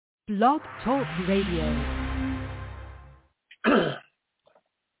Blog Talk Radio.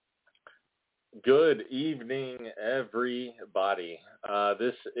 Good evening, everybody.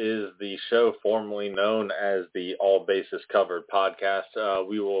 This is the show formerly known as the All Bases Covered podcast.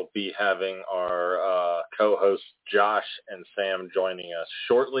 We will be having our co-hosts Josh and Sam joining us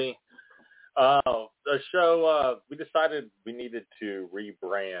shortly. The show, we decided we needed to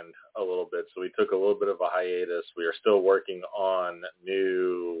rebrand a little bit, so we took a little bit of a hiatus. We are still working on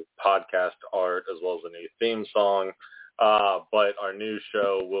new podcast art as well as a new theme song, but our new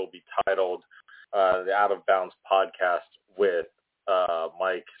show will be titled the Out of Bounds Podcast with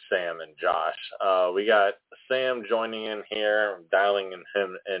Mike, Sam, and Josh. We got Sam joining in here, dialing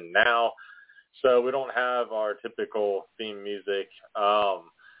him in now, so we don't have our typical theme music.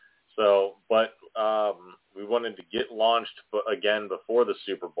 But we wanted to get launched again before the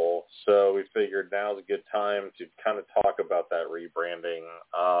Super Bowl, so we figured now's a good time to kind of talk about that rebranding.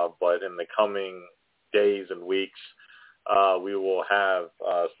 But in the coming days and weeks, we will have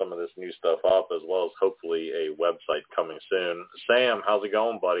some of this new stuff up, as well as hopefully a website coming soon. Sam, how's it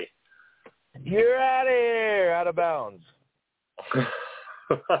going, buddy? You're out of here, out of bounds.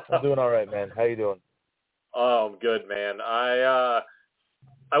 I'm doing all right, man. How you doing? Oh, I'm good, man.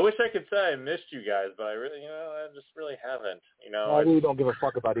 I wish I could say I missed you guys, but I really, I just really haven't. I really don't give a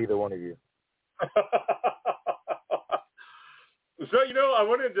fuck about either one of you. So, I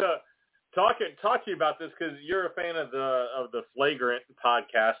wanted to talk to you about this because you're a fan of the Flagrant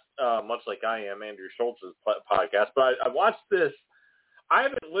podcast, much like I am, Andrew Schultz's podcast. But I watched this. I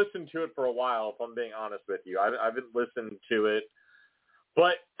haven't listened to it for a while, if I'm being honest with you. I haven't listened to it.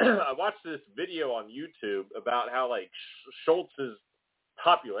 But I watched this video on YouTube about how, Schultz's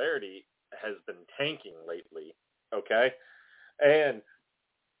popularity has been tanking lately, okay? And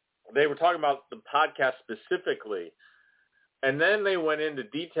they were talking about the podcast specifically, and then they went into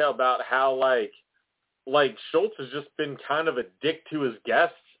detail about how, Schultz has just been kind of a dick to his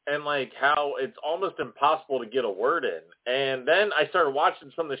guests, and, how it's almost impossible to get a word in. And then I started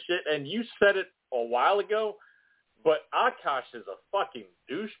watching some of the shit, and you said it a while ago, but Akash is a fucking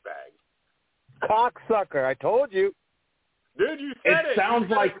douchebag. Cocksucker, I told you. Dude, you said it. It sounds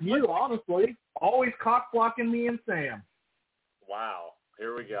like you, honestly. Always cock-blocking me and Sam. Wow.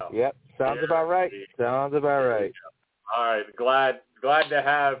 Here we go. Yep. Sounds about right. Sounds about right. All right. Glad to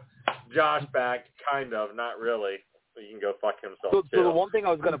have Josh back. Kind of. Not really. But you can go fuck himself, too. So the one thing I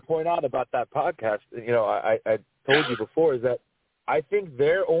was going to point out about that podcast, I told you before, is that I think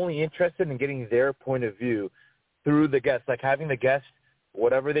they're only interested in getting their point of view through the guests, having the guests,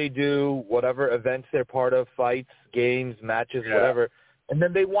 whatever they do, whatever events they're part of, fights, games, matches, whatever. And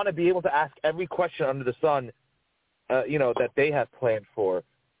then they want to be able to ask every question under the sun, that they have planned for.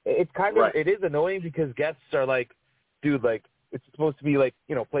 It's kind of, It is annoying because guests are dude, it's supposed to be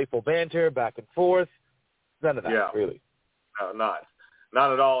playful banter, back and forth. None of that, really. No,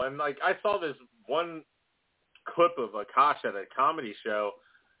 not at all. And I saw this one clip of Akash at a comedy show.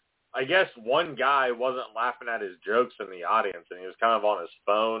 I guess one guy wasn't laughing at his jokes in the audience, and he was kind of on his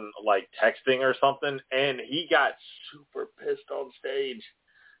phone, texting or something, and he got super pissed on stage.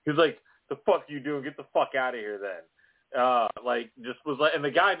 He was like, "The fuck you doing? Get the fuck out of here, then." And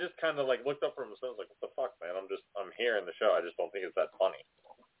the guy just kind of looked up from himself, "What the fuck, man? I'm here in the show. I just don't think it's that funny."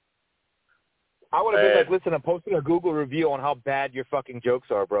 I would have been listen, I'm posting a Google review on how bad your fucking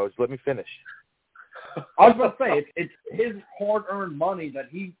jokes are, bro. Just let me finish. I was about to say, it's his hard-earned money that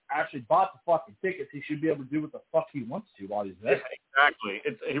he actually bought the fucking tickets. He should be able to do what the fuck he wants to while he's there. Yeah, exactly.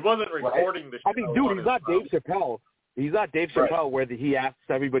 He wasn't recording the show. I mean, dude, he's not Dave Chappelle. He's not Dave Chappelle where he asks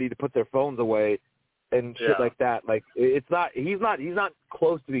everybody to put their phones away and shit like that. It's not. He's not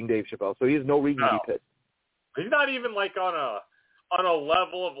close to being Dave Chappelle, so he has no reason to be pissed. He's not even on a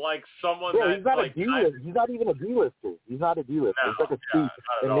level of someone. Bro, that, he's not a D-lister. He's not even a D-lister. He's not a D-lister. No, it's a C,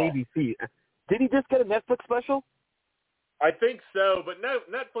 an ABC. Did he just get a Netflix special? I think so, but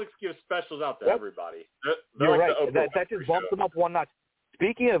Netflix gives specials out to everybody. You're right. That just bumps them up one notch.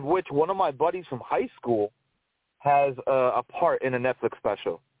 Speaking of which, one of my buddies from high school has a part in a Netflix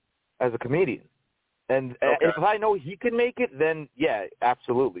special as a comedian. And if I know he can make it, then, yeah,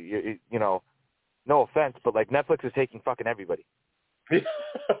 absolutely. No offense, but, Netflix is taking fucking everybody. Yeah.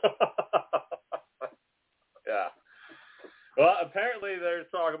 Well, apparently they're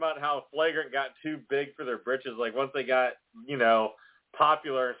talking about how Flagrant got too big for their britches. Once they got,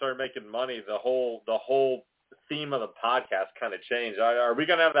 popular and started making money, the whole theme of the podcast kind of changed. Are we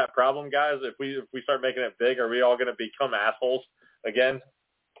going to have that problem, guys? If we start making it big, are we all going to become assholes again?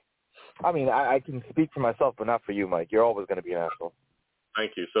 I mean, I can speak for myself, but not for you, Mike. You're always going to be an asshole.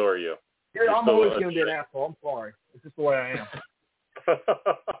 Thank you. So are you. I'm always going to be an asshole. I'm sorry. It's just the way I am.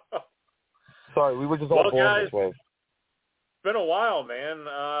 Sorry, we were just all born this way. It's been a while, man.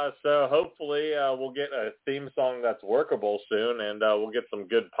 So hopefully we'll get a theme song that's workable soon, and we'll get some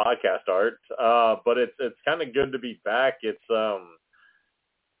good podcast art. But it's kind of good to be back.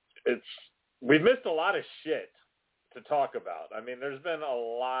 We've missed a lot of shit to talk about. I mean, there's been a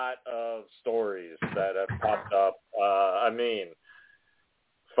lot of stories that have popped up.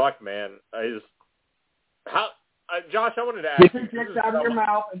 Fuck, man. Josh, I wanted to ask you. Get your dicks out of your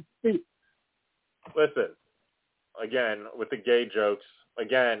mouth and speak. Listen, again, with the gay jokes,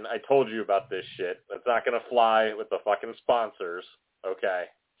 again, I told you about this shit. That's not going to fly with the fucking sponsors, okay?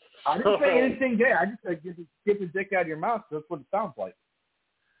 I didn't say anything gay. I just said get the dick out of your mouth. That's what it sounds like.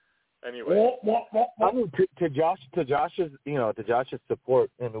 Anyway. I mean, to Josh's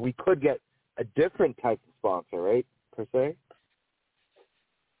support, I mean, we could get a different type of sponsor, right, per se?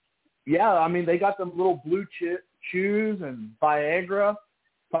 Yeah, I mean, they got them little blue chews and Viagra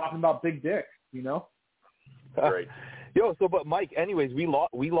talking about big dicks, you know? Great. But Mike, anyways, we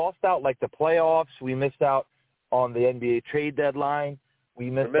lost out like the playoffs. We missed out on the NBA trade deadline.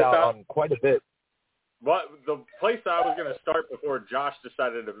 We missed out on quite a bit. But the place I was going to start before Josh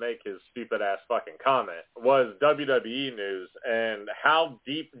decided to make his stupid-ass fucking comment was WWE news and how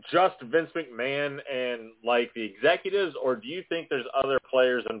deep just Vince McMahon and, like, the executives, or do you think there's other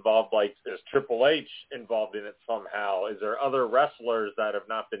players involved, like, is Triple H involved in it somehow? Is there other wrestlers that have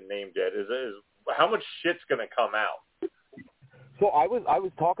not been named yet? How much shit's going to come out? So I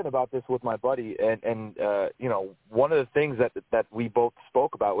was talking about this with my buddy, and one of the things that we both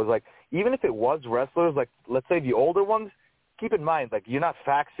spoke about was, like, even if it was wrestlers, like, let's say the older ones, keep in mind, like, you're not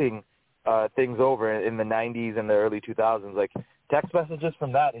faxing things over in the 90s and the early 2000s. Like, text messages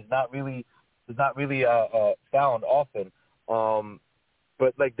from that is not really found often.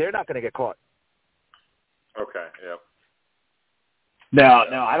 But, like, they're not going to get caught. Okay, yeah.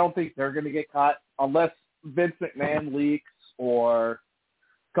 No, I don't think they're going to get caught unless Vince McMahon leaks or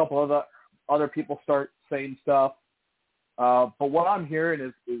a couple of other people start saying stuff. But what I'm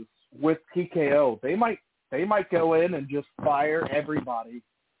hearing is with TKO, they might go in and just fire everybody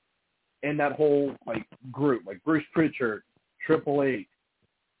in that whole like group, like Bruce Pritchard, Triple H,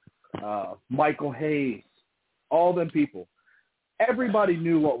 Michael Hayes, all them people. Everybody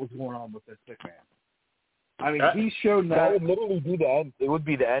knew what was going on with this McMahon. I mean, he showed that would literally be the end. It would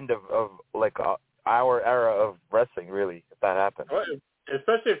be the end of like our era of wrestling, really, if that happened.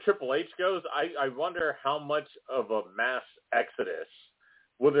 Especially if Triple H goes, I wonder how much of a mass exodus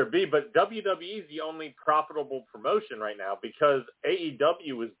will there be. But WWE is the only profitable promotion right now because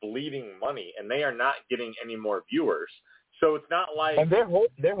AEW is bleeding money, and they are not getting any more viewers. So it's not like... And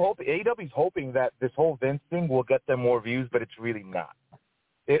AEW's hoping that this whole Vince thing will get them more views, but it's really not.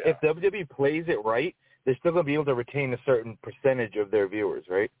 If WWE plays it right, they're still going to be able to retain a certain percentage of their viewers,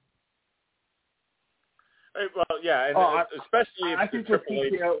 right? Well, yeah, and especially if Triple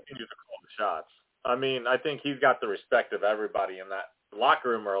H continues to call the shots. I mean, I think he's got the respect of everybody in that locker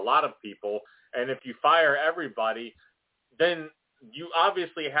room, or a lot of people, and if you fire everybody, then you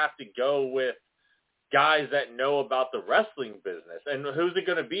obviously have to go with guys that know about the wrestling business. And who's it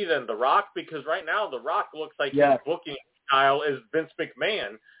going to be then? The Rock? Because right now The Rock looks like his booking style is Vince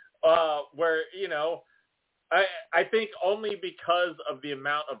McMahon, where, you know, I think only because of the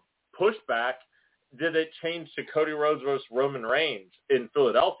amount of pushback did it change to Cody Rhodes versus Roman Reigns in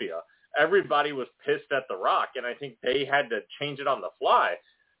Philadelphia. Everybody was pissed at The Rock, and I think they had to change it on the fly.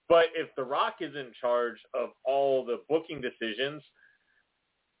 But if The Rock is in charge of all the booking decisions,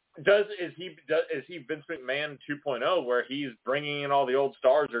 is he Vince McMahon 2.0, where he's bringing in all the old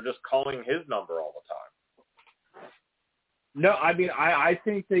stars or just calling his number all the time? No, I mean, I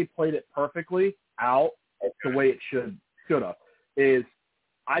think they played it perfectly out the way it should have.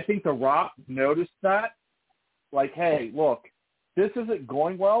 I think The Rock noticed that, like, hey, look, this isn't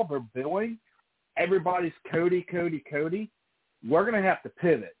going well. They're billing. Everybody's Cody. We're going to have to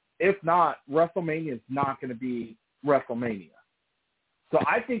pivot. If not, WrestleMania is not going to be WrestleMania. So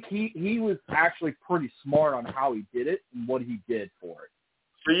I think he was actually pretty smart on how he did it and what he did for it.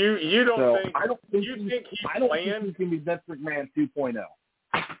 So you don't think? I don't think he's he can be Vince McMahon 2.0.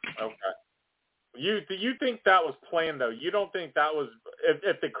 Okay. Do you think that was planned, though? You don't think that was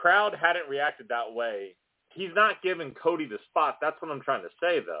if the crowd hadn't reacted that way? He's not giving Cody the spot. That's what I'm trying to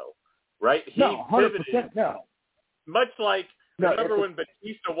say, though, right? He 100% no. Much like remember when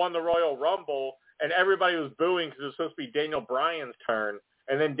Batista won the Royal Rumble and everybody was booing because it was supposed to be Daniel Bryan's turn,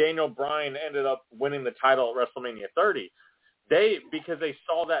 and then Daniel Bryan ended up winning the title at WrestleMania 30. Because they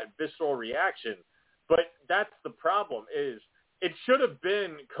saw that visceral reaction. But that's the problem is it should have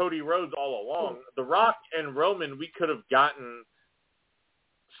been Cody Rhodes all along. The Rock and Roman, we could have gotten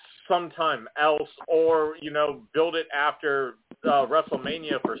sometime else, or build it after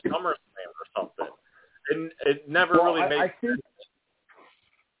WrestleMania for SummerSlam or something. And it never really made sense.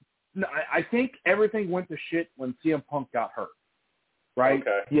 I think everything went to shit when CM Punk got hurt, right?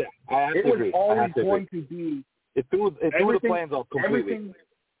 Okay. Yeah, I have it to was agree. always going to be. It threw the plans off completely.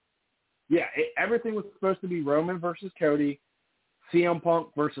 Everything was supposed to be Roman versus Cody, CM Punk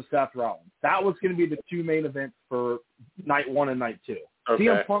versus Seth Rollins. That was going to be the two main events for night 1 and night 2. Okay.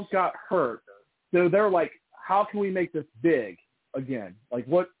 CM Punk got hurt, so they're like, how can we make this big again? Like,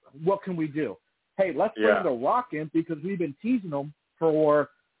 what can we do? Hey, let's bring The Rock in, because we've been teasing him for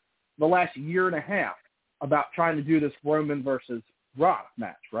the last year and a half about trying to do this Roman versus Rock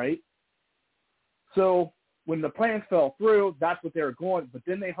match, right? So when the plans fell through, that's what they were going. But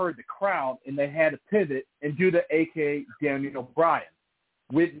then they heard the crowd, and they had to pivot and do the a.k.a. Daniel Bryan.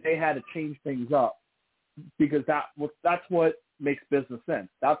 They had to change things up, because that's what makes business sense.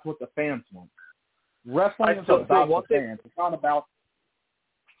 That's what the fans want. Wrestling is about the fans. It's not about.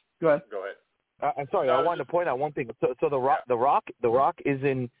 Go ahead. I'm sorry. I wanted to point out one thing. So the Rock is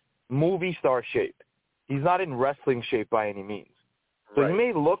in movie star shape. He's not in wrestling shape by any means. So he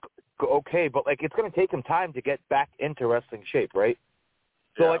may look okay, but it's going to take him time to get back into wrestling shape, right?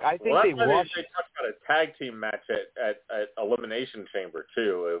 So I think they rushed. They talked about a tag team match at Elimination Chamber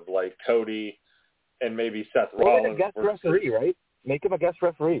too, of Cody and maybe Seth Rollins. Make him a guest referee, right? Make him a guest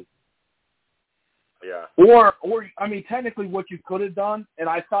referee. Yeah. Or I mean, technically, what you could have done, and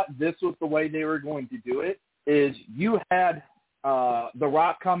I thought this was the way they were going to do it, is you had The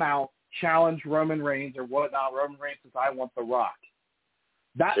Rock come out, challenge Roman Reigns or whatnot. Roman Reigns says, "I want The Rock."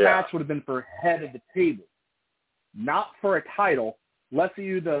 That match would have been for head of the table, not for a title. Let's see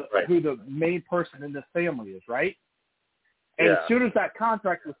who the main person in this family is, right? And as soon as that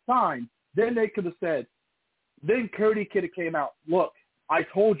contract was signed, then they could have said, then Cody could have came out, look, I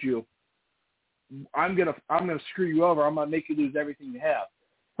told you, I'm gonna screw you over. I'm gonna make you lose everything you have.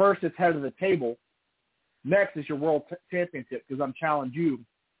 First, it's head of the table. Next is your world championship, because I'm challenging you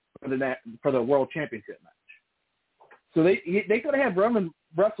for the world championship match. So they could have had Roman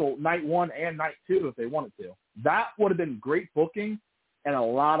wrestle night 1 and night 2 if they wanted to. That would have been great booking and a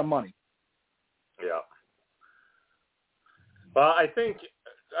lot of money. Yeah. Well, I think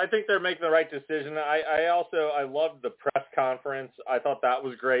they're making the right decision. I loved the press conference. I thought that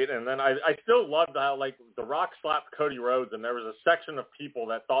was great. And then I still loved how The Rock slapped Cody Rhodes, and there was a section of people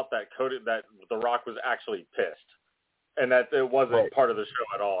that thought that The Rock was actually pissed, and that it wasn't part of the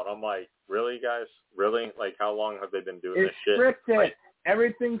show at all. And I'm like, really, guys? Really? How long have they been doing this shit? It's scripted.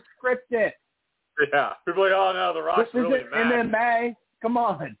 Everything's scripted. Yeah. People are like, oh no, The Rock's really mad. MMA. Come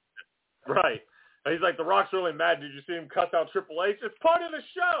on. Right. And he's like, The Rock's really mad. Did you see him cuss out Triple H? It's part of the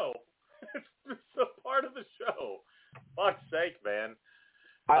show. It's a part of the show. Fuck's sake, man.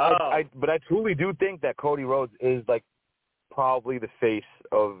 But I truly do think that Cody Rhodes is probably the face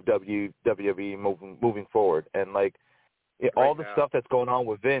of WWE moving forward, and all the stuff that's going on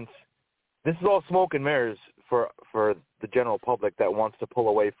with Vince. This is all smoke and mirrors for the general public that wants to pull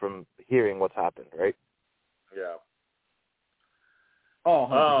away from hearing what's happened, right? Yeah. Oh,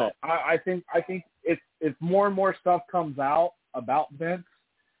 100%. I think if more and more stuff comes out about Vince,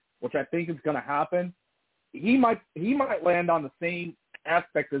 which I think is going to happen, he might land on the same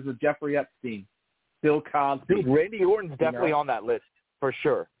aspect as a Jeffrey Epstein, Bill Cosby. Dude, Randy Orton's definitely on that list for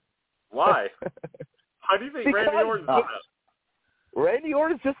sure. Why? How do you think Randy Orton's on that? Randy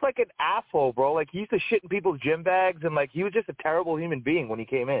Orton's just an asshole, bro. He used to shit in people's gym bags, and he was just a terrible human being when he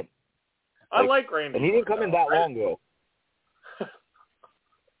came in. I like Randy. And he didn't come in that long ago.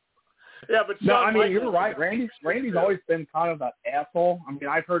 Yeah, but no, I mean, you're right. Randy's always been kind of that asshole. I mean,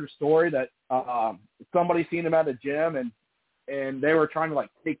 I've heard a story that somebody seen him at a gym, and they were trying to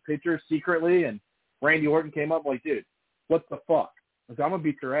take pictures secretly, and Randy Orton came up dude, what the fuck? I'm gonna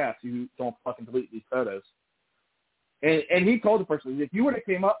beat your ass. You don't fucking delete these photos. And he told the person, if you would have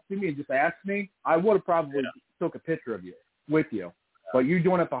came up to me and just asked me, I would have probably took a picture of you with you. But you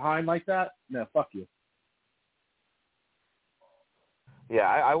doing it behind like that? No, fuck you. Yeah,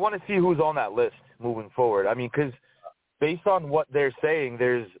 I want to see who's on that list moving forward. I mean, because based on what they're saying,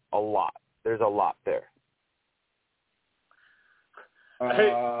 there's a lot. There's a lot there.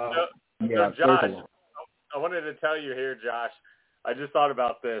 Josh, I wanted to tell you here, Josh, I just thought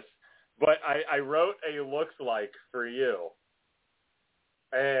about this, but I wrote a looks like for you.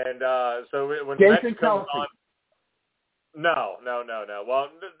 And so when Jason comes on, no. Well,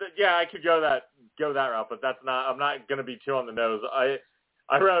 yeah, I could go that route, but that's not. I'm not going to be too on the nose.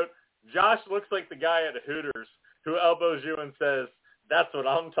 I wrote, Josh looks like the guy at Hooters who elbows you and says, "That's what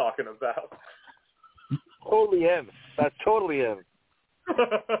I'm talking about." Totally him. That's totally him.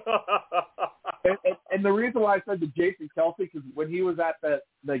 And the reason why I said to Jason Kelce, because when he was at the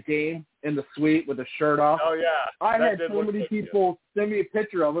game in the suite with his shirt off, oh yeah, I had so many people send me a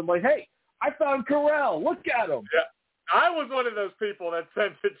picture of him, like, hey, I found Corral. Look at him. Yeah, I was one of those people that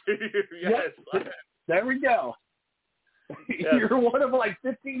sent it to you. Yes. Yep. There we go. Yes. You're one of like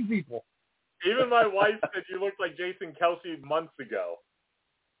 15 people. Even my wife said you looked like Jason Kelce months ago.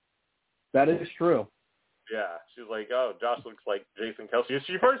 That is true. Yeah, she's like, oh, Josh looks like Jason Kelce.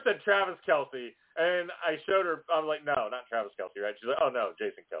 She first said Travis Kelce, and I showed her. I'm like, no, not Travis Kelce, right? She's like, oh no,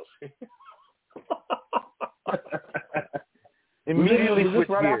 Jason Kelce. Immediately switch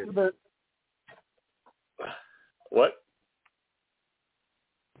right gears. after What?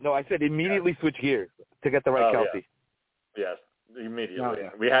 No, I said immediately switch gears to get the right Kelce. Yes, immediately. Oh,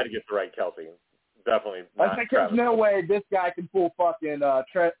 yeah. We had to get the right Kelce. Definitely I not think Travis. there's no way this guy can pull fucking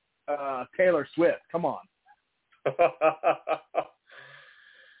Taylor Swift. Come on.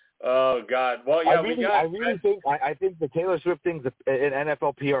 Oh God! Well, yeah, I think the Taylor Swift thing's an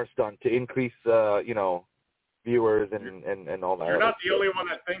NFL PR stunt to increase, viewers and all that. You're not the only one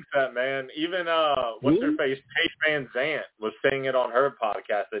that thinks that, man. Even what's her face, Paige Van Zandt was saying it on her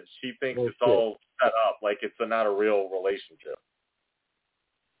podcast that she thinks it's all set up, like it's not a real relationship.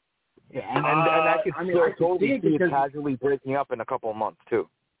 Yeah, and I could totally see it because casually breaking up in a couple of months too.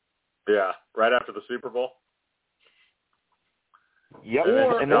 Yeah, right after the Super Bowl. Yep,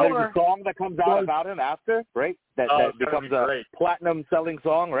 and then there's a song that comes out about him after, right? That becomes a platinum selling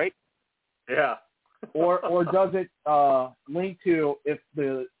song, right? Yeah. or does it link to if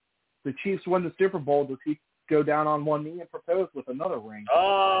the Chiefs win the Super Bowl, does he go down on one knee and propose with another ring?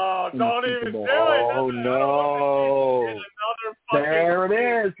 Oh, don't even do it. Oh, no. There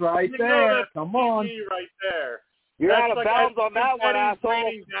it is, right there. Come on. Right there. You're out of bounds on that one,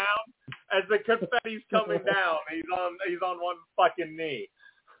 asshole. Down, as the confetti's coming down, he's on one fucking knee.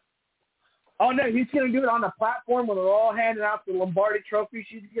 Oh, no, he's going to do it on the platform when they're all handing out the Lombardi trophy.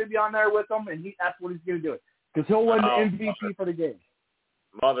 She's going to be on there with them, and that's what he's going to do it. Because he'll win the MVP for the game.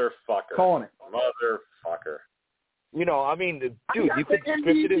 Motherfucker. Calling it. Motherfucker. Dude, you could script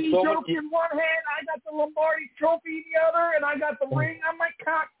it in so so much. much. In one hand, I got the Lombardi trophy in the other, and I got the ring on my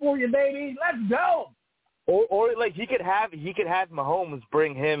cock for you, baby. Let's go. Or like he could have Mahomes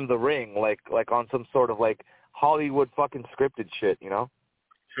bring him the ring, like on some sort of like Hollywood fucking scripted shit, you know?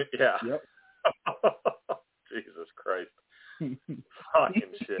 Yeah. Yep. Jesus Christ.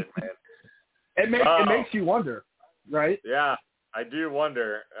 Fucking shit, man. It makes you wonder, right? Yeah, I do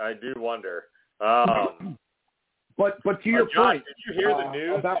wonder. But to your Josh, point, did you hear the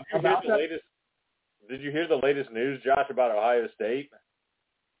news? Did you hear the latest news, Josh, about Ohio State?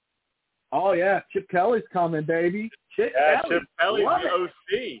 Oh yeah, Chip Kelly's coming, baby. Chip Kelly's the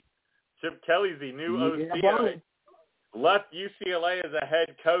OC. Chip Kelly's the new OC. Left UCLA as a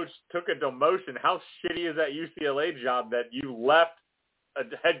head coach, took a demotion. How shitty is that UCLA job that you left a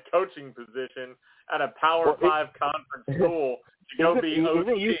head coaching position at a Power 5 conference school to go be OC?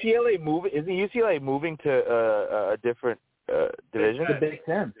 Isn't UCLA moving to a different division? The Big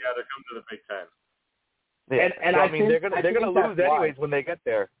Ten. Yeah, they're coming to the Big Ten. Yeah. And I mean, they're gonna lose anyways when they get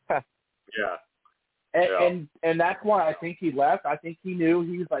there. Yeah. And that's why I think he left. I think he knew,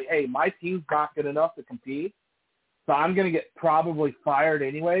 he was like, hey, my team's not good enough to compete, so I'm going to get probably fired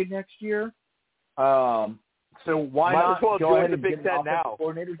anyway next year. So why Might not as well go join ahead the and Big get Ten an offensive now.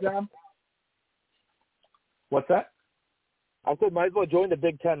 coordinator job? What's that? I said might as well join the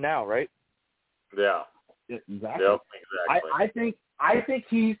Big Ten now, right? Yeah. Exactly. Yep, exactly. I think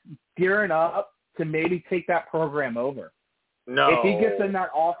he's gearing up to maybe take that program over. No. If he gets in that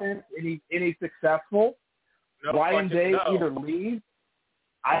offense and he's successful, Ryan Day either leaves.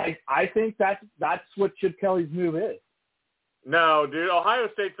 I think that's what Chip Kelly's move is. No, dude. Ohio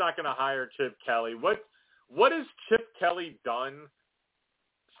State's not going to hire Chip Kelly. What has Chip Kelly done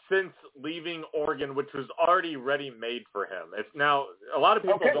since leaving Oregon, which was already ready-made for him? It's now a lot of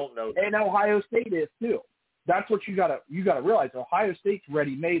people don't know that. And Ohio State is too. That's what you gotta realize. Ohio State's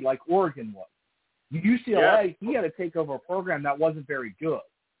ready-made like Oregon was. UCLA, he had to take over a program that wasn't very good.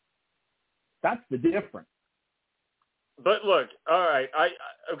 That's the difference. But look, all right, I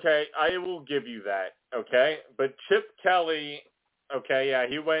will give you that, okay? But Chip Kelly, okay, yeah,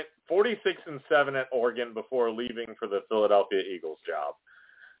 he went 46-7 at Oregon before leaving for the Philadelphia Eagles job.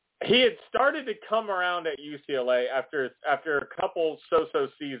 He had started to come around at UCLA after a couple so-so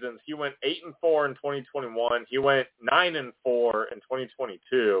seasons. He went 8-4 in 2021. He went 9-4 in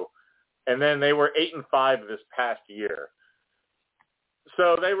 2022. And then they were 8-5 this past year.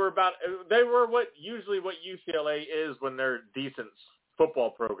 So they were what UCLA is when they're decent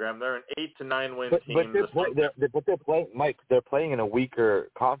football program. They're an 8 to 9 win But team. they're playing, Mike. They're playing in a weaker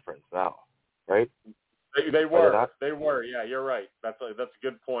conference now, right? They were. Yeah, you're right. That's a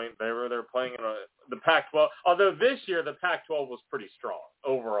good point. They're playing in the Pac-12. Although this year the Pac-12 was pretty strong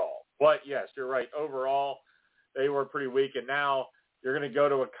overall. But yes, you're right. Overall, they were pretty weak, and now you're going to go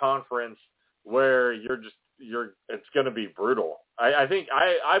to a conference where it's going to be brutal. I think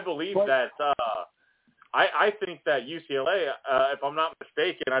I believe that. I think that UCLA, if I'm not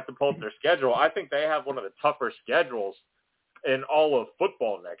mistaken, I have to pull up their schedule. I think they have one of the tougher schedules in all of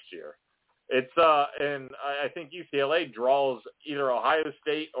football next year. It's and I think UCLA draws either Ohio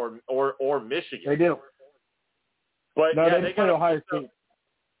State or Michigan. They do. But no, yeah, they play Ohio State.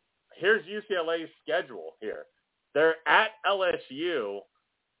 Here's UCLA's schedule here. They're at LSU.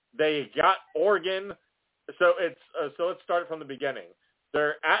 They got Oregon. So let's start from the beginning.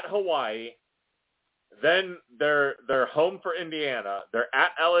 They're at Hawaii. Then they're home for Indiana. They're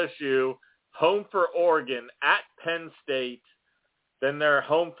at LSU, home for Oregon, at Penn State. Then they're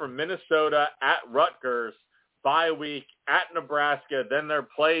home for Minnesota, at Rutgers, bye week, at Nebraska. Then they're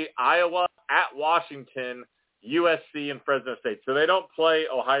play Iowa, at Washington, USC, and Fresno State. So they don't play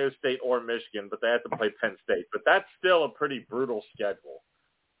Ohio State or Michigan, but they have to play Penn State. But that's still a pretty brutal schedule.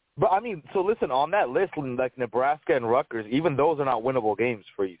 But, I mean, so listen, on that list, like Nebraska and Rutgers, even those are not winnable games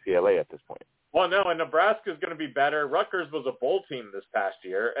for UCLA at this point. Well, no, and Nebraska is going to be better. Rutgers was a bowl team this past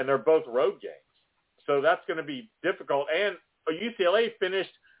year, and they're both road games. So that's going to be difficult. And UCLA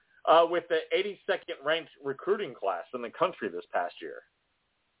finished with the 82nd ranked recruiting class in the country this past year.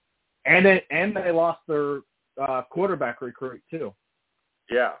 And they lost their quarterback recruit, too.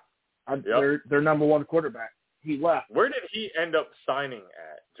 Yeah. Yep. Their number one quarterback. He left. Where did he end up signing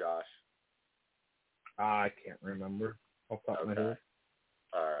at, Josh? I can't remember. Off the top of my head.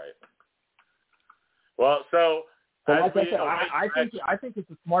 All right. Well, so like I said, I think it's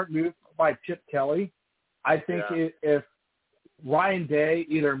a smart move by Chip Kelly. I think if Ryan Day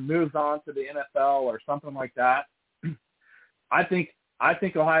either moves on to the NFL or something like that, I think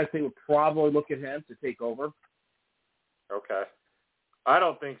Ohio State would probably look at him to take over. Okay. I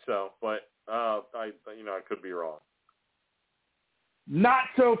don't think so, but I could be wrong. Not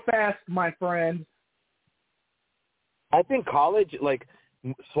so fast, my friend. I think college, like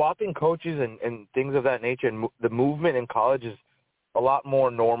swapping coaches and things of that nature, and the movement in college is a lot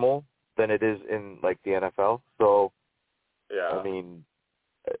more normal than it is in like the NFL. So, yeah, I mean,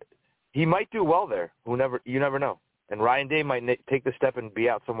 he might do well there. You never know. And Ryan Day might take the step and be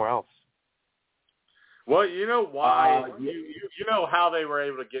out somewhere else. Well, you know why? You know how they were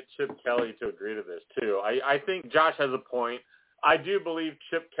able to get Chip Kelly to agree to this too. I think Josh has a point. I do believe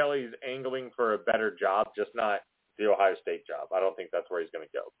Chip Kelly's angling for a better job, just not the Ohio State job. I don't think that's where he's going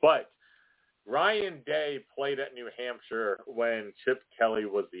to go. But Ryan Day played at New Hampshire when Chip Kelly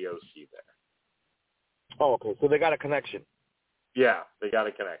was the OC there. Oh, okay. So they got a connection. Yeah, they got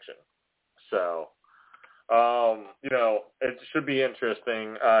a connection. So, it should be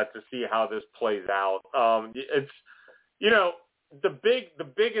interesting to see how this plays out. It's, the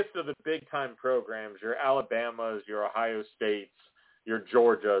biggest of the big time programs, your Alabamas, your Ohio States, your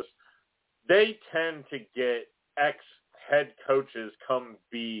Georgias, they tend to get ex-head coaches come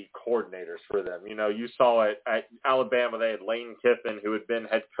be coordinators for them. You saw it at Alabama. They had Lane Kiffin, who had been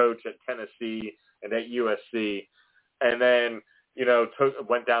head coach at Tennessee and at USC, and then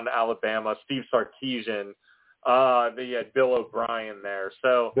went down to Alabama. Steve Sarkisian. They had Bill O'Brien there.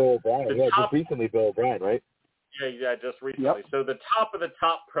 So Bill O'Brien, just recently Bill O'Brien, right? Yeah, just recently. Yep. So the top of the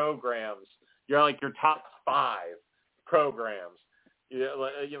top programs, you're like your top 5 programs.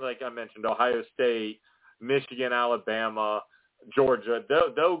 Like I mentioned, Ohio State, Michigan, Alabama, Georgia.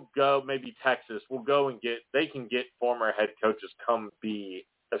 They'll go, maybe Texas will go and they can get former head coaches come be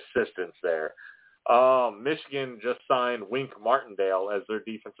assistants there. Michigan just signed Wink Martindale as their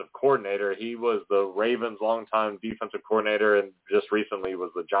defensive coordinator. He was the Ravens' longtime defensive coordinator and just recently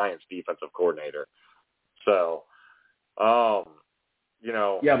was the Giants' defensive coordinator. So,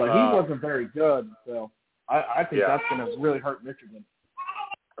 Yeah, but he wasn't very good. So I think that's going to really hurt Michigan.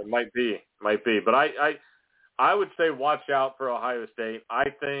 It might be. But I would say watch out for Ohio State. I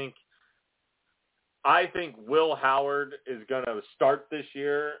think Will Howard is going to start this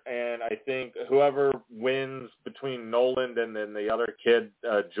year, and I think whoever wins between Noland and then the other kid,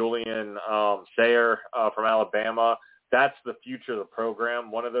 Julian Sayer from Alabama, that's the future of the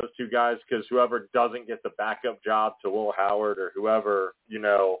program, one of those two guys, because whoever doesn't get the backup job to Will Howard or whoever,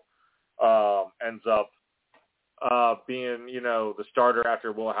 ends up being, the starter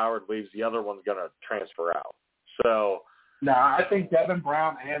after Will Howard leaves, the other one's going to transfer out. So – no, I think Devin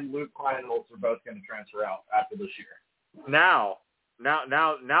Brown and Luke Kleinholtz are both going to transfer out after this year. Now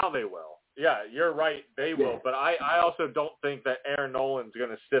Now they will. Yeah, you're right. They will. But I also don't think that Aaron Nolan's going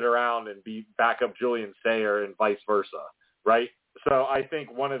to sit around and be backup Julian Sayer and vice versa, right? So I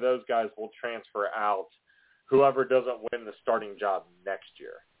think one of those guys will transfer out, whoever doesn't win the starting job next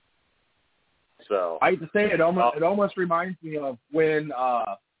year. So I hate to say it almost reminds me of when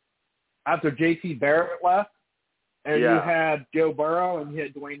after J.T. Barrett left, and you had Joe Burrow and you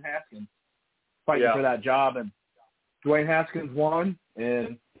had Dwayne Haskins fighting for that job, and Dwayne Haskins won,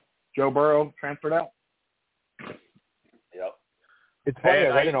 and Joe Burrow transferred out. Yep. It's funny.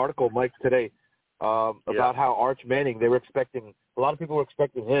 I read an article, Mike, today about how Arch Manning, a lot of people were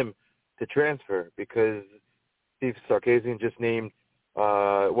expecting him to transfer because Steve Sarkisian just named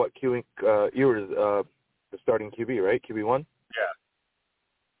Ewers the starting QB, right? QB1?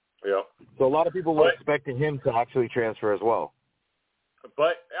 Yeah. So a lot of people were expecting him to actually transfer as well.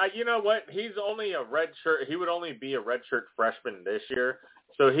 But you know what? He's only a redshirt. He would only be a redshirt freshman this year,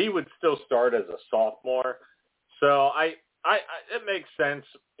 so he would still start as a sophomore. So it makes sense.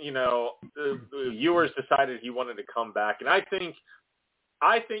 You know, Ewers decided he wanted to come back, and I think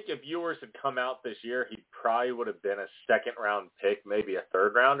if Ewers had come out this year, he probably would have been a second-round pick, maybe a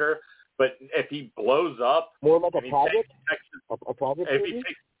third-rounder. But if he blows up, more like a project, a project QB?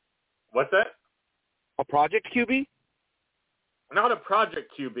 What's that? A project QB? Not a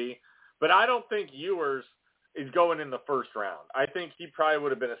project QB, but I don't think Ewers is going in the first round. I think he probably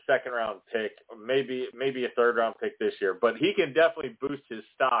would have been a second-round pick, maybe a third-round pick this year. But he can definitely boost his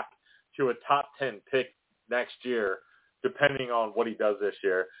stock to a top 10 pick next year, depending on what he does this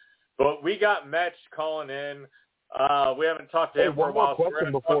year. But we got Metch calling in. We haven't talked to him for a while.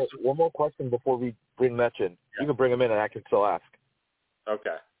 One more question before we bring Metch in. You can bring him in and I can still ask.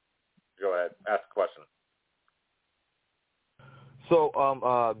 Okay. Go ahead. Ask the question. So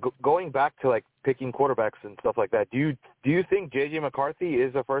going back to like picking quarterbacks and stuff like that, do you think J.J. McCarthy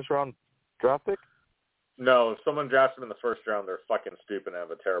is a first-round draft pick? No, if someone drafts him in the first round, they're fucking stupid and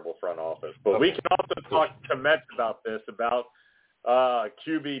have a terrible front office. But we can also talk to Metz about this, about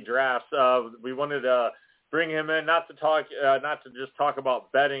QB drafts. We wanted to bring him in, not to just talk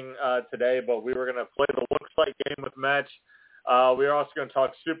about betting today, but we were going to play the looks like game with Metz. We're also going to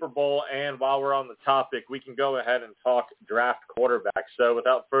talk Super Bowl, and while we're on the topic, we can go ahead and talk draft quarterback. So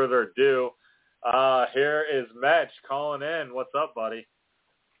without further ado, here is Metch calling in. What's up, buddy?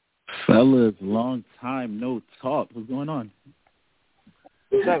 Fellas, long time no talk. What's going on?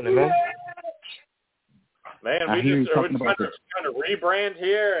 What's happening, man? Man, we're trying to rebrand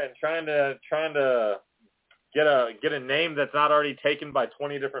here and trying to get a name that's not already taken by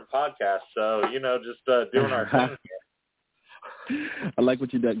 20 different podcasts. So, just doing our thing here. I like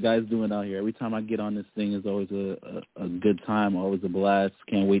what you guys doing out here. Every time I get on this thing is always a good time, always a blast.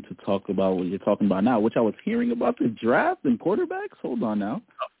 Can't wait to talk about what you're talking about now, which I was hearing about the draft and quarterbacks. Hold on now.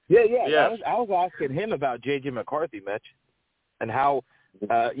 Yeah. I was asking him about J.J. McCarthy, Mitch, and how,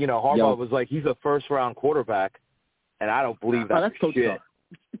 Harbaugh was like, he's a first-round quarterback, and I don't believe that. That's Coach shit.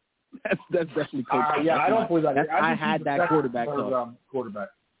 That's definitely Coach. I don't believe that. I had that quarterback.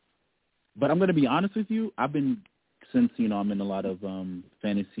 But I'm going to be honest with you. I've been since I'm in a lot of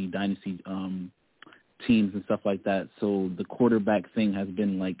fantasy dynasty teams and stuff like that. So the quarterback thing has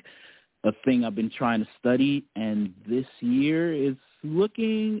been like a thing I've been trying to study, and this year it's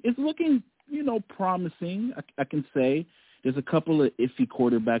looking promising. I can say there's a couple of iffy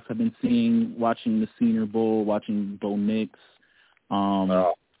quarterbacks I've been seeing, watching the Senior Bowl, watching Bo Nix.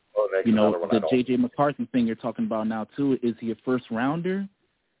 The J.J. McCarthy thing you're talking about now too. Is he a first rounder?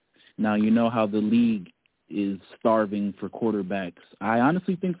 Now you know how the league is starving for quarterbacks. I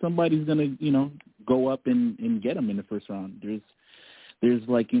honestly think somebody's gonna, go up and get him in the first round. There's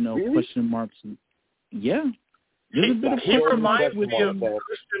like, really? Question marks. Yeah. He reminds me of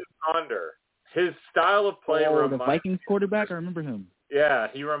Christian Ponder. His style of play the Vikings quarterback. I remember him. Yeah,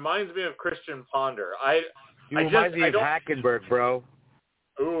 he reminds me of Christian Ponder. He reminds me of Hackenberg, bro.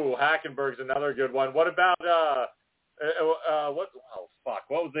 Ooh, Hackenberg's another good one. What about what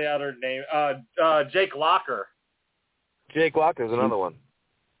was the other name? Jake Locker. Jake Locker's another one.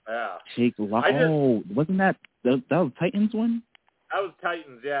 Yeah. Jake Locker. Wasn't that was Titans one? That was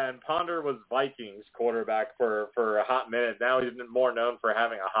Titans, yeah. And Ponder was Vikings quarterback for a hot minute. Now he's more known for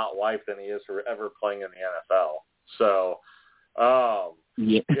having a hot wife than he is for ever playing in the NFL. So,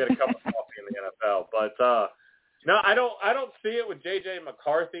 he had a cup of coffee in the NFL. But no, I don't see it with J.J.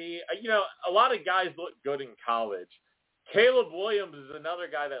 McCarthy. A lot of guys look good in college. Caleb Williams is another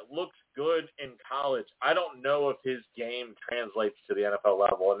guy that looks good in college. I don't know if his game translates to the NFL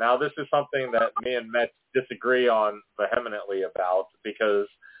level. And now this is something that me and Metch disagree on vehemently about, because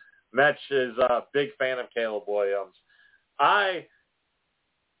Metch is a big fan of Caleb Williams. I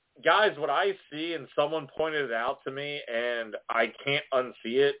guys, what I see, and someone pointed it out to me, and I can't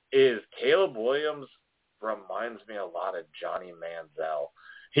unsee it, is Caleb Williams reminds me a lot of Johnny Manziel.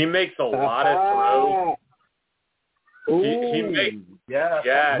 He makes a lot of throws. He makes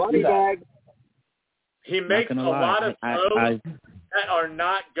money bag. He makes a lot of throws that are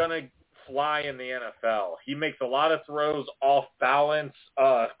not gonna fly in the NFL. He makes a lot of throws off balance,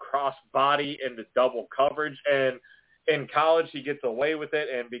 cross body into double coverage, and in college he gets away with it.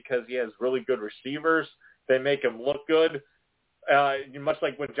 And because he has really good receivers, they make him look good. Much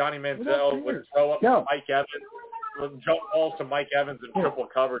like when Johnny Manziel would throw up to Mike Evans, jump balls to Mike Evans in triple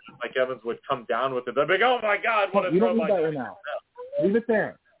coverage, and Mike Evans would come down with it. They'd be like, "Oh my God, what a throw!" You don't need that right now. Leave it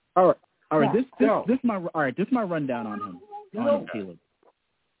there. All right. This is my rundown on him. On Caleb.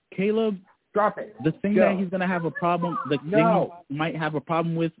 Caleb, drop it. The thing that he's gonna have a problem, thing he might have a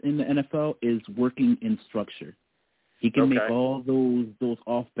problem with in the NFL is working in structure. He can make all those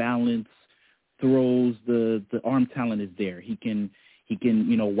off balance throws. The arm talent is there. He can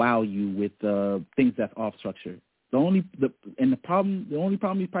wow you with things that's off structure. The only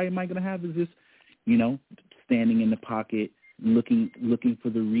problem he probably might gonna have is just standing in the pocket, looking for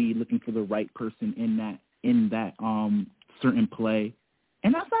the read, looking for the right person in that certain play.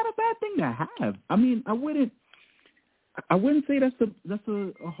 And that's not a bad thing to have. I mean, I wouldn't say that's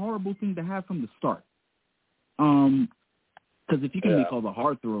a horrible thing to have from the start. Because if you can make all the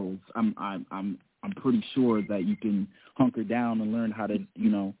hard throws, I'm pretty sure that you can hunker down and learn how to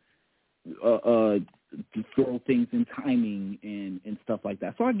to throw things in timing and stuff like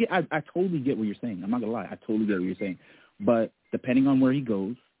that. So I totally get what you're saying. I'm not gonna lie, I totally get what you're saying. But depending on where he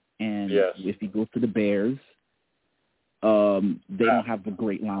goes, and if he goes to the Bears. They don't have a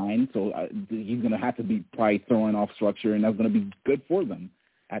great line, so he's going to have to be probably throwing off structure, and that's going to be good for them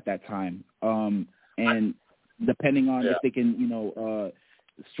at that time. And depending on if they can,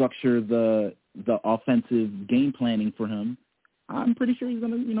 structure the offensive game planning for him, I'm pretty sure he's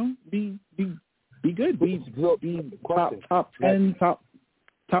going to, be good. Be top 10, top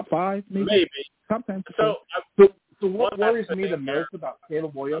 5, maybe. Top 10. So what worries me the most about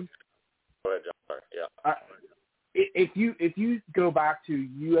Caleb Williams? Go ahead, John. Sorry. Yeah. If you go back to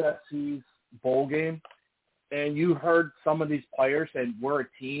USC's bowl game and you heard some of these players saying we're a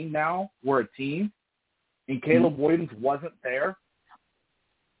team, and Caleb Williams wasn't there,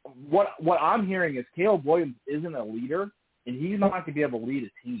 what I'm hearing is Caleb Williams isn't a leader and he's not going to be able to lead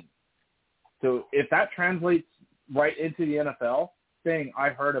a team. So if that translates right into the NFL, thing I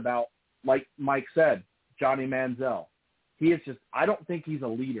heard about, like Mike said, Johnny Manziel, he is just, I don't think he's a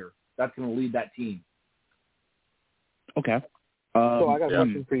leader that's going to lead that team. Okay. So I got a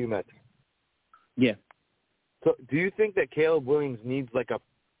question for you, Matt. Yeah. So do you think that Caleb Williams needs like a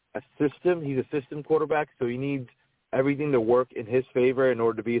system? He's a system quarterback, so he needs everything to work in his favor in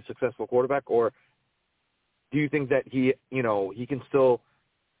order to be a successful quarterback? Or do you think that he can still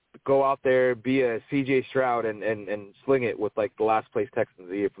go out there, be a C.J. Stroud and sling it with like the last place Texans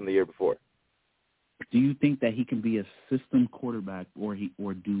from the year before? Do you think that he can be a system quarterback, or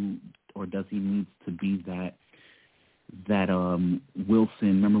does he need to be that Wilson?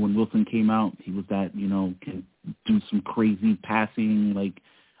 Remember when Wilson came out? He was that, can do some crazy passing, like,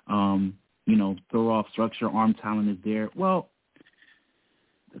 throw off structure, arm talent is there. Well,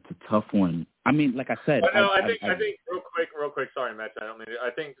 that's a tough one. I mean, like I said. Well, no, I think real quick, sorry, Matt,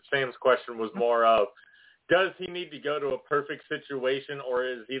 I think Sam's question was more of, does he need to go to a perfect situation, or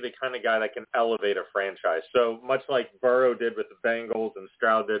is he the kind of guy that can elevate a franchise? So much like Burrow did with the Bengals and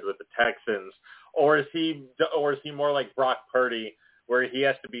Stroud did with the Texans, or is he more like Brock Purdy, where he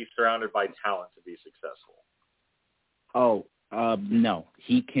has to be surrounded by talent to be successful? Oh, no,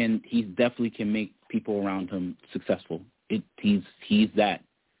 he definitely can make people around him successful. He's that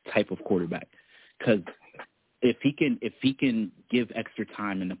type of quarterback, because if he can give extra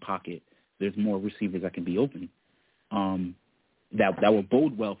time in the pocket, there's more receivers that can be open. That will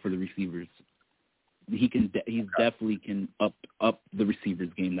bode well for the receivers. He definitely can up the receivers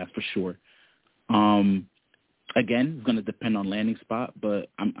game, that's for sure. Again, it's going to depend on landing spot, but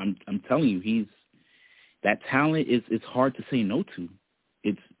I'm telling you, that talent is hard to say no to.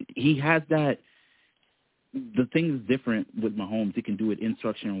 He has that. The thing is different with Mahomes. He can do it in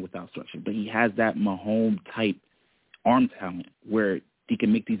structure and without structure, but he has that Mahomes type arm talent where he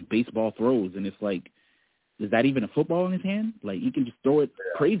can make these baseball throws, and it's like, is that even a football in his hand? Like, he can just throw it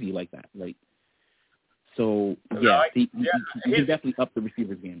crazy like that. Like, so he can definitely up the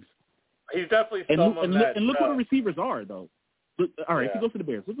receivers' games. He's definitely someone and look what the receivers are, though. Look, all right, if you go to the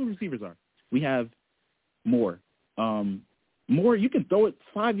Bears, look what the receivers are. We have Moore. Moore, you can throw it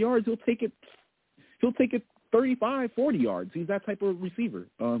 5 yards, he'll take it 35, 40 yards. He's that type of receiver.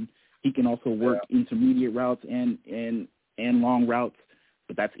 He can also work intermediate routes and long routes,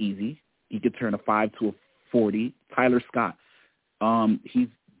 but that's easy. He could turn a 5 to a 40. Tyler Scott. He's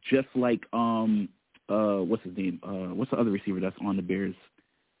just like what's his name? What's the other receiver that's on the Bears?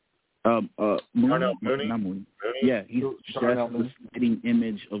 Mooney? Mooney? Not Mooney. Yeah, he's just the spitting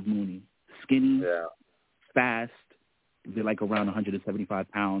image of Mooney. Skinny, fast. They're like around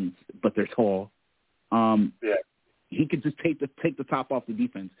 175 pounds, but they're tall. He could just take the top off the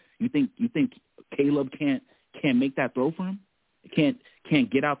defense. You think Caleb can't make that throw for him? Can't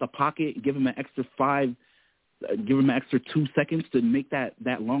get out the pocket, give him an extra 2 seconds to make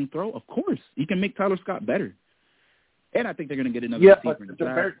that long throw? Of course, he can make Tyler Scott better. And I think they're going to get another receiver.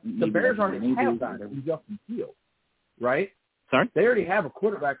 But the Bears already have that in Justin Fields, right? Sorry? They already have a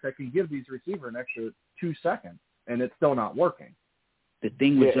quarterback that can give these receivers an extra 2 seconds, and it's still not working. The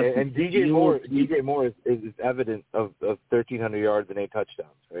thing with Justin and DJ Moore is evidence of 1,300 yards and 8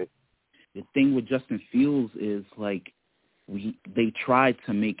 touchdowns, right? The thing with Justin Fields is like they tried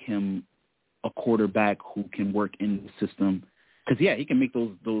to make him a quarterback who can work in the system because he can make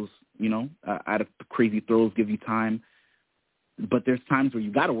those out of crazy throws, give you time. But there's times where you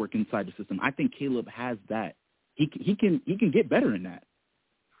got to work inside the system. I think Caleb has that. He can get better in that.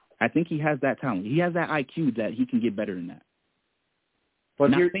 I think he has that talent. He has that IQ that he can get better in that.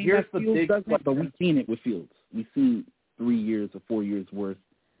 But here's the big question. But we've seen it with Fields. We've seen 3 years or 4 years worth,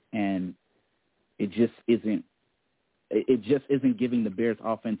 and it just isn't. It just isn't giving the Bears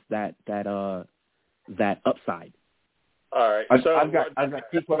offense that upside. All right, so I've got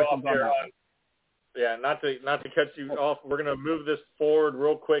 2 questions on that. Yeah, not to cut you off, we're going to move this forward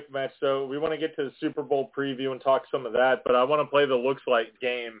real quick, Matt. So we want to get to the Super Bowl preview and talk some of that, but I want to play the looks like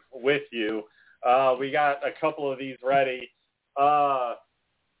game with you. We got a couple of these ready.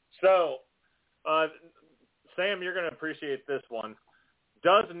 Sam, you're going to appreciate this one.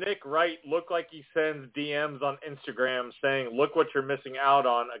 Does Nick Wright look like he sends DMs on Instagram saying, "Look what you're missing out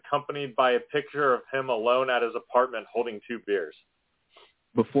on," accompanied by a picture of him alone at his apartment holding 2 beers?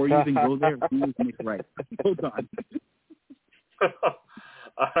 Before you even go there, who is Nick Wright? Hold on.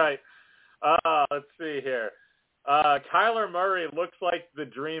 All right. Let's see here. Kyler Murray looks like the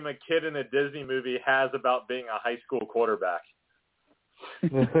dream a kid in a Disney movie has about being a high school quarterback.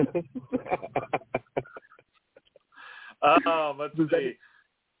 Let's see.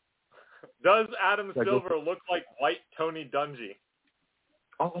 Does Adam Silver look like white Tony Dungy?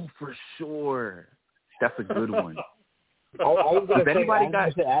 Oh, for sure. That's a good one. Does anybody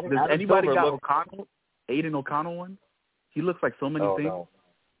got O'Connell? Aiden O'Connell one? He looks like so many things. No.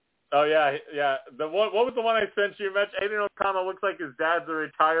 Oh, yeah. What was the one I sent you, Mitch? Aiden O'Connell looks like his dad's a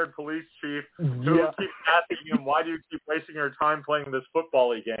retired police chief who keeps asking him, "Why do you keep wasting your time playing this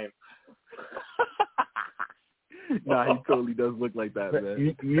football-y game?" Nah, he totally does look like that,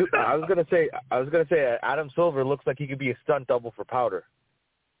 man. I was gonna say Adam Silver looks like he could be a stunt double for Powder.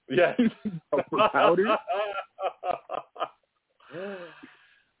 Yes. For Powder?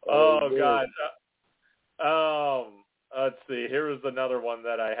 Oh God. Let's see. Here was another one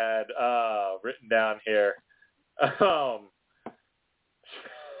that I had written down here.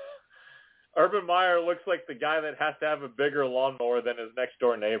 Urban Meyer looks like the guy that has to have a bigger lawnmower than his next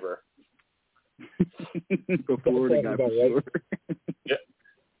door neighbor. The Florida guy, for sure. Yeah.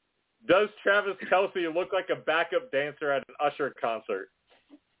 Does Travis Kelce look like a backup dancer at an Usher concert?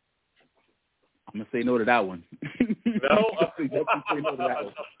 I'm gonna say no to that one. No, I'm gonna go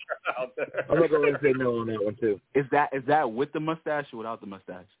and say no on that one too. Is that with the mustache or without the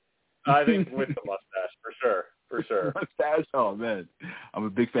mustache? I think with the mustache, for sure. Mustache? Oh man, I'm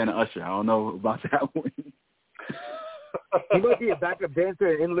a big fan of Usher. I don't know about that one. He might be a backup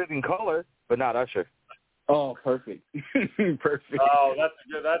dancer in Living Color, but not Usher. Oh, perfect. Perfect. Oh,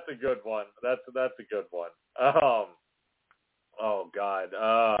 that's a good one. That's a good one. Oh God.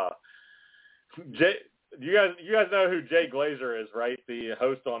 You guys know who Jay Glazer is, right? The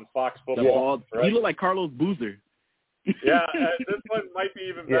host on Fox Football. Yeah, right? He looked like Carlos Boozer. Yeah, this one might be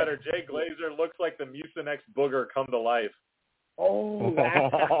even better. Yeah. Jay Glazer looks like the Mucinex booger come to life. Oh.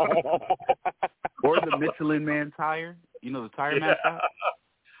 Or the Michelin Man tire. You know the tire mascot?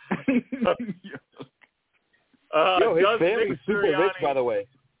 Yo, his family's super rich, by the way.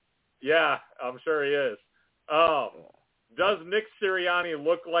 Yeah, I'm sure he is. Does Nick Sirianni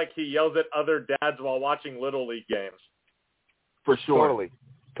look like he yells at other dads while watching Little League games? For sure.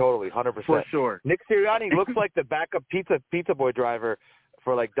 Totally, 100%. For sure. Nick Sirianni looks like the backup pizza boy driver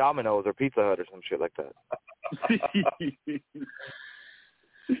for like Domino's or Pizza Hut or some shit like that. He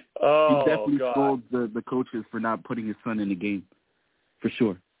definitely scolded the coaches for not putting his son in the game. For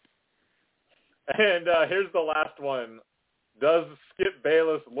sure. And here's the last one. Does Skip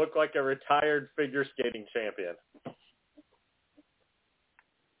Bayless look like a retired figure skating champion?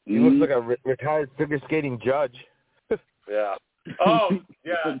 He looks like a retired figure skating judge. Yeah. Oh,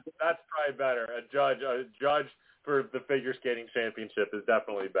 yeah, that's probably better. A judge for the figure skating championship is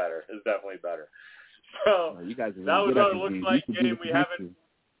definitely better. So you guys that was our looks like game.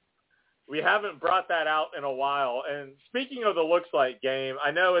 We haven't brought that out in a while. And speaking of the looks like game,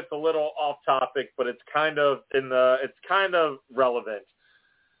 I know it's a little off topic, but it's kind of relevant.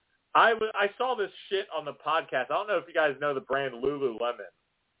 I saw this shit on the podcast. I don't know if you guys know the brand Lululemon,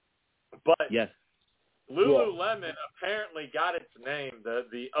 but yes. Lululemon apparently got its name.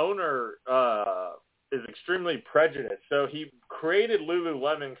 The owner is extremely prejudiced, so he created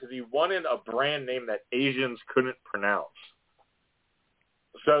Lululemon because he wanted a brand name that Asians couldn't pronounce.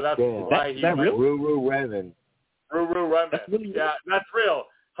 So that's why he real? Lululemon. Lululemon. Yeah, that's real.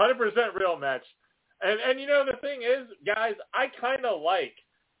 100% real, Mitch. And you know the thing is, guys, I kind of like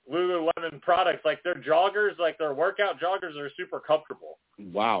Lululemon products. Like their joggers, like their workout joggers, are super comfortable.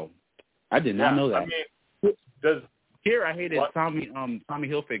 Wow, I did not know that. I mean, Here I hated Tommy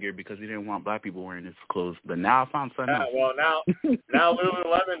Hilfiger because he didn't want black people wearing his clothes, but now I found something else. Well, now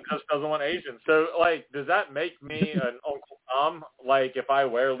Lululemon just doesn't want Asians. So, like, does that make me an Uncle Tom? Like, if I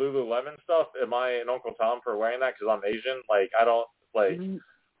wear Lululemon stuff, am I an Uncle Tom for wearing that because I'm Asian? Like, I don't, like...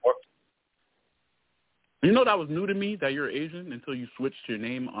 You know that was new to me, that you're Asian, until you switched your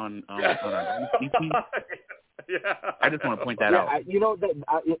name on our EP? Yeah. I just want to point that out.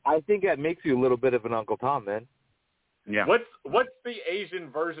 I think that makes you a little bit of an Uncle Tom, man. Yeah. What's the Asian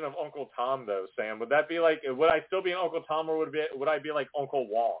version of Uncle Tom though, Sam? Would that be like? Would I still be an Uncle Tom, or would I be like Uncle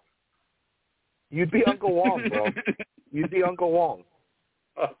Wong? You'd be Uncle Wong, bro. You'd be Uncle Wong.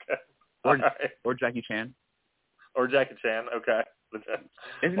 Okay. Or Jackie Chan. Or Jackie Chan. Okay.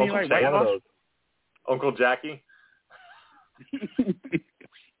 Isn't he like White House? Uncle Jackie.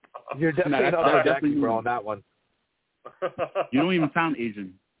 You're definitely not Jackie, bro, on that one. You don't even sound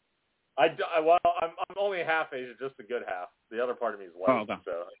Asian. I'm only half Asian, just a good half. The other part of me is white,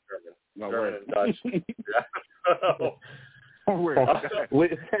 so German and Dutch.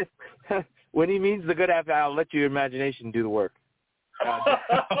 When he means the good half, I'll let your imagination do the work.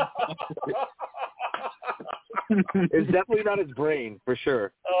 It's definitely not his brain, for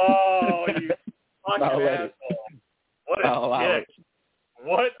sure. Oh, you fucking asshole. What a dick.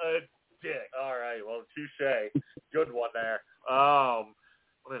 What a dick. All right, well, touche. Good one there.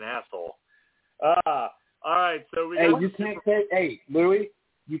 What an asshole. All right, so we you can't say, Louis,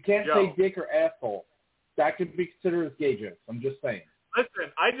 you can't say dick or asshole. That could be considered as gay jokes. I'm just saying.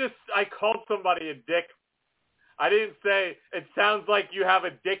 Listen, I called somebody a dick. I didn't say it sounds like you have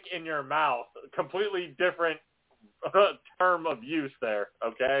a dick in your mouth. Completely different term of use there,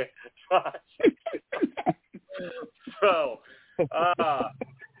 okay? So, all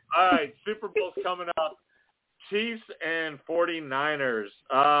right, Super Bowl's coming up. Chiefs and 49ers.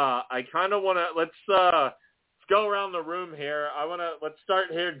 I kind of want to let's go around the room here. Let's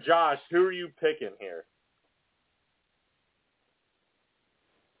start here, Josh. Who are you picking here?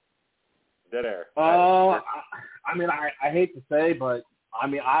 Dead air. I mean, I hate to say, but I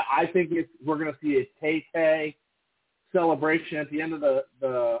mean, I think we're going to see a Tay-Tay celebration at the end of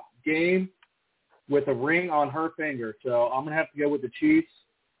the game with a ring on her finger. So I'm going to have to go with the Chiefs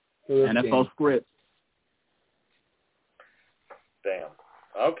for this NFL game. script. Damn.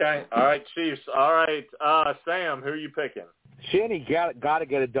 Okay. All right, Chiefs. All right, Sam, who are you picking? Shanny got to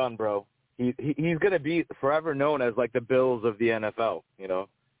get it done, bro. He's going to be forever known as like the Bills of the NFL, you know,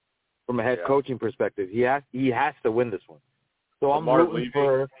 from a head coaching perspective. He has to win this one. So I'm rooting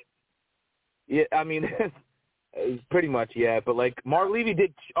for. Yeah, I mean, pretty much, yeah. But like Mark Levy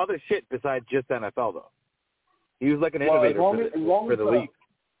did other shit besides just NFL, though. He was like an innovator for the league.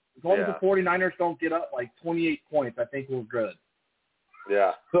 As long as the 49ers don't get up like 28 points, I think we're good.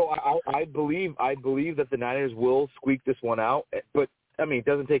 Yeah. So I believe that the Niners will squeak this one out. But I mean, it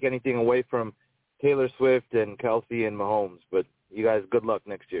doesn't take anything away from Taylor Swift and Kelsey and Mahomes. But you guys, good luck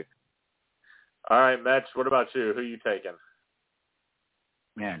next year. All right, Mitch. What about you? Who are you taking?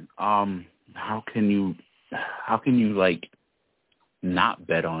 Man, how can you like not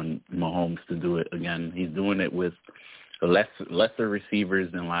bet on Mahomes to do it again? He's doing it with lesser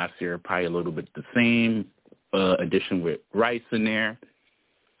receivers than last year, probably a little bit the same. Addition with Rice in there.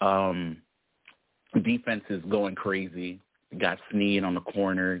 Defense is going crazy. Got Snead on the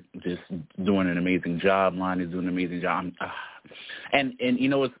corner, just doing an amazing job. Line is doing an amazing job. And you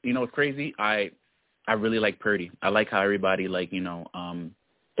know what's crazy? I really like Purdy. I like how everybody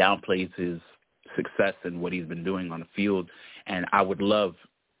downplays his success and what he's been doing on the field. And I would love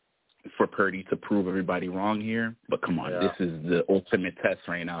for Purdy to prove everybody wrong here. But come on, this is the ultimate test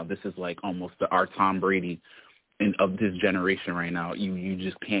right now. This is like almost our Tom Brady of this generation right now. You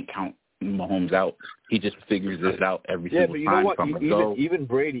just can't count Mahomes out. He just figures it out every single time. Yeah, but you know what? Even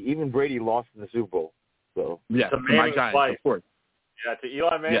Brady lost in the Super Bowl. So yeah, to my Giants, twice. Of course. Yeah, to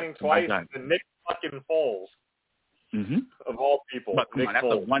Eli Manning twice, and Nick fucking Foles. Mm-hmm. Of all people. But come on, that's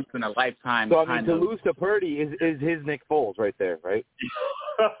a once in a lifetime. So I mean, to lose to Purdy is his Nick Foles right there, right?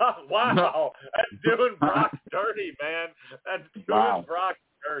 Wow, that's doing Brock dirty, man. That's doing Brock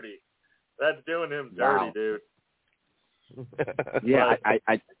dirty. That's doing him dirty, dude. Yeah,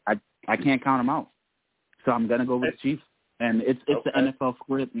 I can't count him out. So I'm gonna go with the Chiefs, and it's the NFL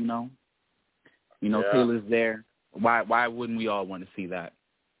script, you know. Taylor's there. Why wouldn't we all want to see that?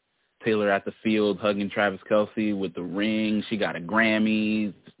 Taylor at the field hugging Travis Kelce with the ring. She got a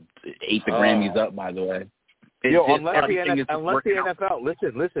Grammy. Ate the Grammys up, by the way. Unless the NFL,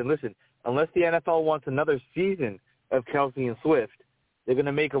 listen. Unless the NFL wants another season of Kelce and Swift, they're going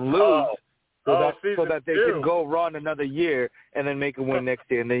to make them lose so that they can go run another year and then make him win next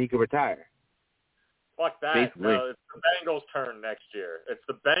year, and then he can retire. Fuck that. No, it's the Bengals' turn next year. It's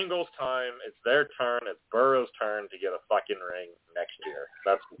the Bengals' time. It's their turn. It's Burrow's turn to get a fucking ring next year.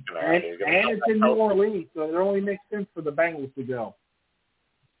 That's what's going to happen. And it's in New Orleans, so it only makes sense for the Bengals to go.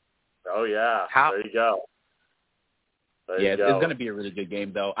 Oh, yeah. There you go. It's going to be a really good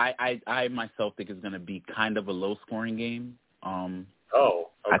game, though. I myself think it's going to be kind of a low-scoring game. Okay.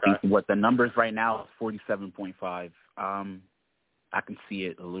 I think what the numbers right now is 47.5. I can see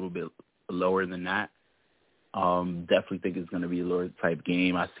it a little bit lower than that. Definitely think it's going to be a lower type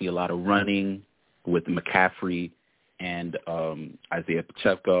game. I see a lot of running with McCaffrey and Isaiah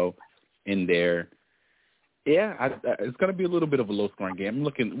Pacheco in there. Yeah, it's going to be a little bit of a low-scoring game.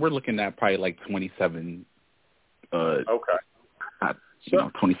 We're looking at probably like 27.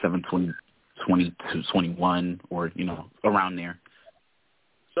 27, 20, 22, 21, or around there.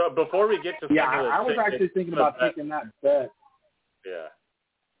 So before we get to I was actually thinking about taking that bet. Yeah.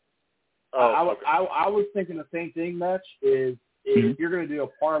 I was thinking the same thing, Mitch, is if you're going to do a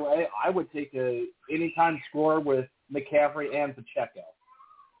parlay, I would take a anytime score with McCaffrey and Pacheco.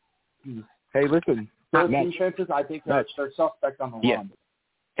 Hey, listen. Those defenses, I think they're suspect on the run.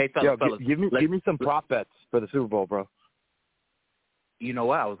 Hey, fellas, give me some prop bets for the Super Bowl, bro. You know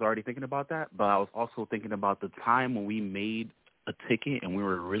what? I was already thinking about that, but I was also thinking about the time when we made a ticket and we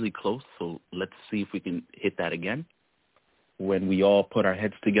were really close. So let's see if we can hit that again. When we all put our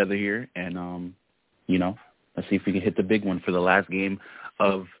heads together here and, let's see if we can hit the big one for the last game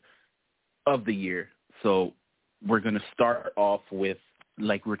of the year. So we're going to start off with,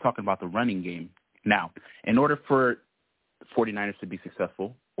 like we were talking about, the running game. Now, in order for 49ers to be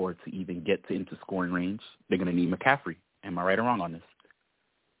successful or to even get into scoring range, they're going to need McCaffrey. Am I right or wrong on this?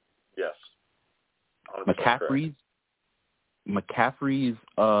 Yes. McCaffrey's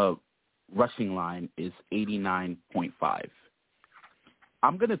rushing line is 89.5.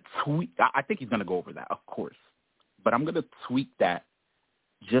 I'm going to tweak. I think he's going to go over that, of course. But I'm going to tweak that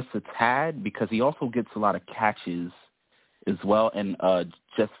just a tad because he also gets a lot of catches as well. And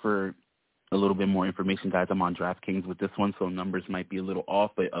just for a little bit more information, guys, I'm on DraftKings with this one, so numbers might be a little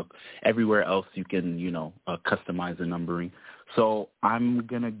off. But everywhere else you can, customize the numbering. So I'm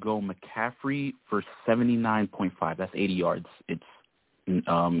going to go McCaffrey for 79.5. That's 80 yards. It's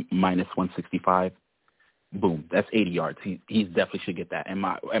minus 165. Boom, that's 80 yards. He definitely should get that. Am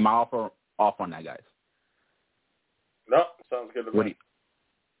I off on that, guys? No, sounds good to me.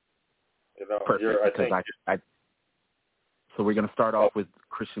 Perfect. So we're going to start off with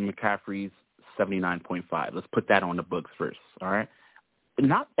Christian McCaffrey's 79.5. Let's put that on the books first, all right?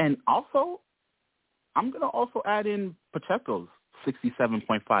 And also, I'm going to also add in Pacheco's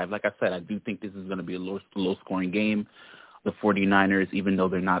 67.5. Like I said, I do think this is going to be a low-scoring game. The 49ers, even though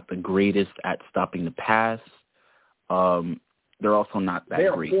they're not the greatest at stopping the pass, they're also not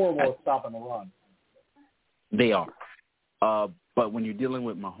that great. They're horrible at stopping the run. They are. But when you're dealing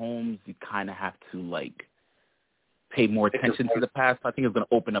with Mahomes, you kind of have to, pay more attention to the pass. I think it's going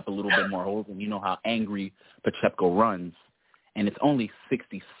to open up a little bit more holes, and you know how angry Pacheco runs. And it's only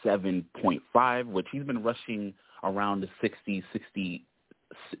 67.5, which he's been rushing around the 60,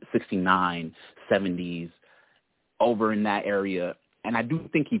 69, 70s, over in that area. And I do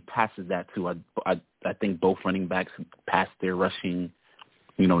think he passes that, too. I think both running backs pass their rushing,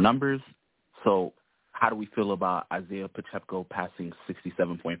 numbers. So how do we feel about Isaiah Pacheco passing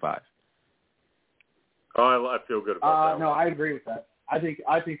 67.5? Oh, I feel good about that. No, I agree with that. I think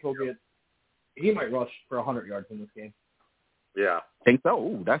he might rush for 100 yards in this game. Yeah. Think so?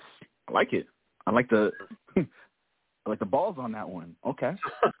 Ooh, I like it. I like the Like the ball's on that one. Okay.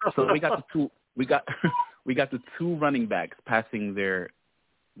 So we got the two running backs passing their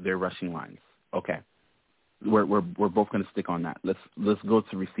rushing lines. Okay. We're both going to stick on that. Let's go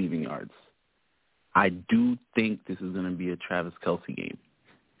to receiving yards. I do think this is going to be a Travis Kelce game.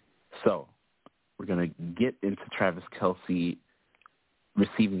 So we're going to get into Travis Kelce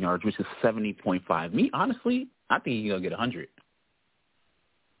receiving yards, which is 70.5. Me, honestly, I think he's going to get 100.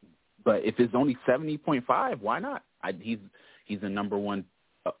 But if it's only 70.5, why not? He's the number one.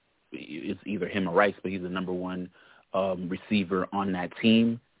 It's either him or Rice, but he's the number one receiver on that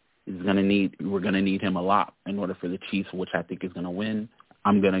team. We're gonna need him a lot in order for the Chiefs, which I think is gonna win.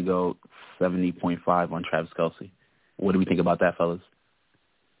 I'm gonna go 70.5 on Travis Kelce. What do we think about that, fellas?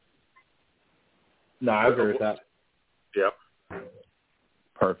 No, I agree with that. Yep.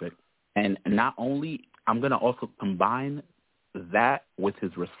 Perfect. And not only, I'm gonna also combine that with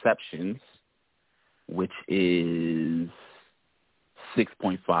his receptions, which is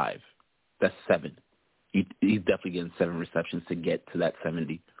 6.5. That's 7. He's definitely getting 7 receptions to get to that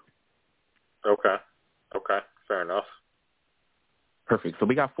 70. Okay. Fair enough. Perfect. So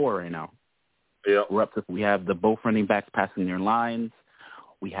we got 4 right now. Yeah. We have the both running backs passing their lines.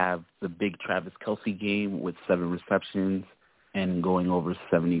 We have the big Travis Kelce game with 7 receptions and going over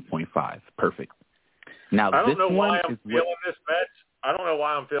 70.5. Perfect. Now, I don't this know one why I'm is feeling this, Mitch. I don't know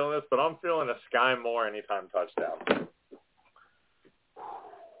why I'm feeling this, but I'm feeling a Sky Moore anytime touchdown.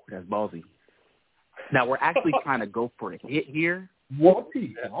 That's ballsy. Now, we're actually trying to go for a hit here. What's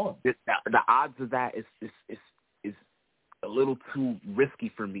he doing? The odds of that is a little too risky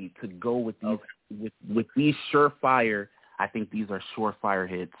for me to go with these with these surefire. I think these are surefire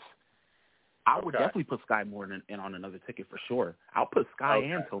hits. I would definitely put Sky Moore in on another ticket for sure. I'll put Sky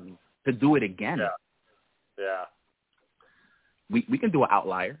and Tony to do it again. Yeah. We can do an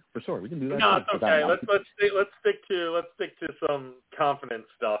outlier for sure. We can do that. No, it's okay. Let's stick to some confidence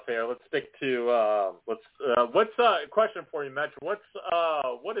stuff here. Let's stick to what's question for you, Metro?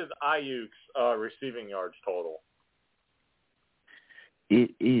 What is Ayuk's receiving yards total?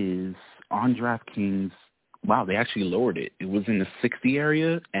 It is on DraftKings. Wow, they actually lowered it. It was in the 60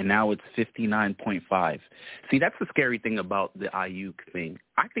 area, and now it's 59.5. See, that's the scary thing about the Ayuk thing.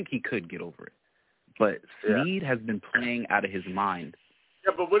 I think he could get over it. But Snead has been playing out of his mind.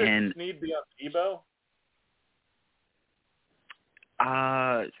 Yeah, but wouldn't Snead be on Debo?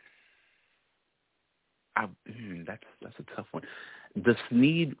 That's a tough one. The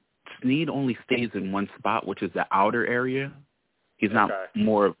Snead only stays in one spot, which is the outer area. He's not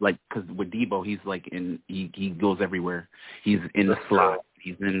more like, because with Debo, he's like he goes everywhere. He's in the slot.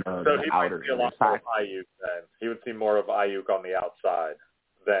 He's in the outer. So he might see a lot more of Ayuk then. He would see more of Ayuk on the outside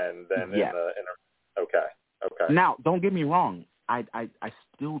than in the inner. Okay. Now, don't get me wrong. I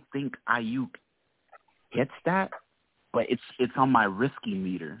still think Ayuk hits that, but it's on my risky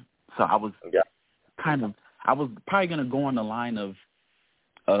meter. So I was I was probably going to go on the line of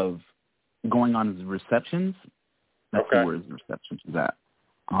going on his receptions. Let's see where his receptions is at.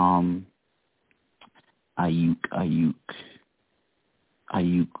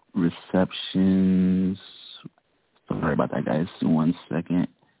 Ayuk receptions. Sorry about that, guys. 1 second.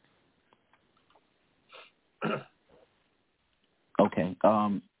 Okay.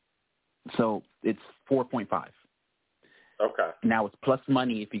 So it's 4.5. Okay. Now it's plus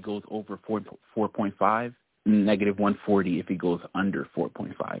money if he goes over 4.5, negative 140 if he goes under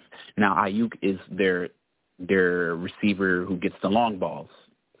 4.5. Now Ayuk is their receiver who gets the long balls,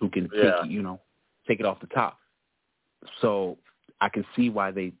 who can take it off the top. So I can see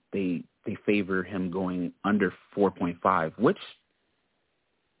why they favor him going under 4.5, which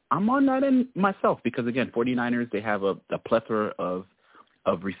I'm on that end myself because, again, 49ers, they have a plethora of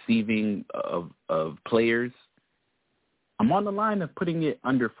receiving of players. I'm on the line of putting it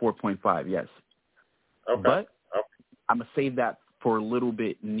under 4.5, yes. Okay. But I'm going to save that for a little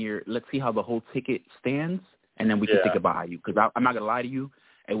bit near. Let's see how the whole ticket stands, and then we can think about Ayuk. Because I'm not going to lie to you,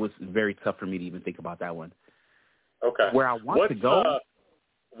 it was very tough for me to even think about that one. Okay. Where I want to go.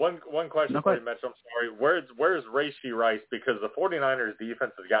 One question for you, Mitch. I'm sorry. Where's Rashee Rice? Because the 49ers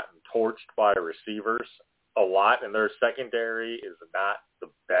defense has gotten torched by receivers a lot, and their secondary is not the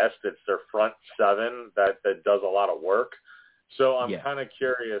best. It's their front seven that does a lot of work. So I'm kind of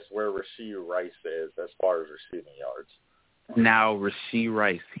curious where Rashee Rice is as far as receiving yards. Now, Rashee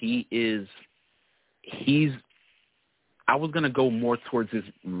Rice, I was going to go more towards his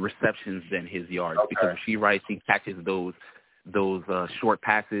receptions than his yards because Rashee Rice, he catches those short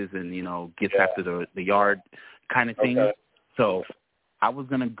passes and, gets after the yard kind of thing. So I was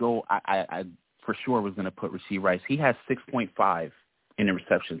going to go, I for sure was going to put Rashee Rice. He has 6.5 in the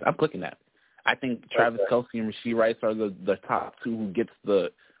receptions. I'm clicking that. I think Travis Kelce and Rashee Rice are the top two who gets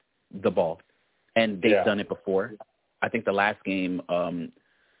the ball, and they've done it before. I think the last game,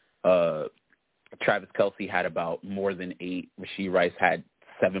 Travis Kelce had about more than 8. Rashee Rice had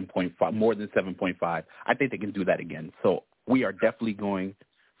 7.5, more than 7.5. I think they can do that again. So we are definitely going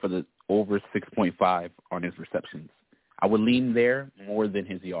for the over 6.5 on his receptions. I would lean there more than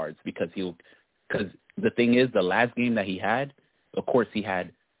his yards because the thing is, the last game that he had, of course, he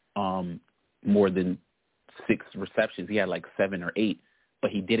had more than 6 receptions. He had like 7 or 8,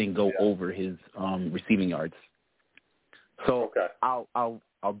 but he didn't go over his receiving yards. So I'll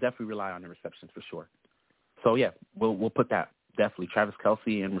definitely rely on the receptions for sure. So yeah, we'll put that definitely. Travis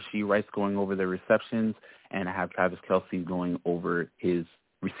Kelce and Rashee Rice going over their receptions, and I have Travis Kelce going over his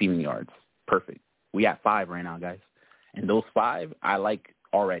receiving yards. Perfect. We at 5 right now, guys, and those 5 I like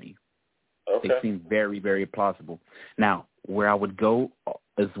already. Okay. They seem very, very plausible. Now, where I would go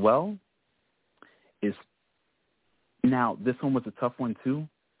as well is, now this one was a tough one too,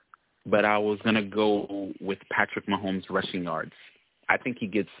 but I was going to go with Patrick Mahomes' rushing yards. I think he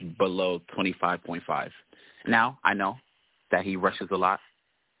gets below 25.5. Now, I know that he rushes a lot,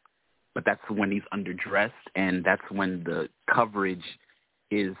 but that's when he's underdressed, and that's when the coverage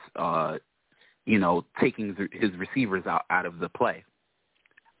is, taking his receivers out of the play.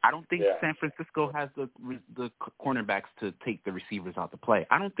 I don't think San Francisco has the cornerbacks to take the receivers out the play.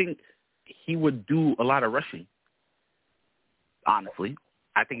 I don't think he would do a lot of rushing, honestly.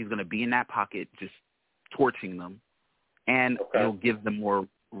 I think he's going to be in that pocket just torching them, and it'll give them more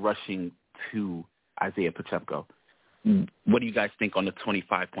rushing to Isaiah Pacheco. What do you guys think on the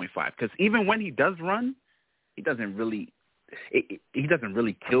 25.5? Because even when he does run, he doesn't really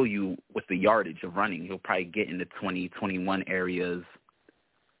kill you with the yardage of running. He'll probably get in the 20, 21 areas.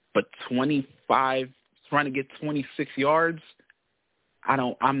 But 25, trying to get 26 yards,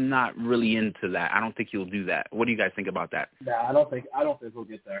 I'm not really into that. I don't think he'll do that. What do you guys think about that? Nah, I don't think he'll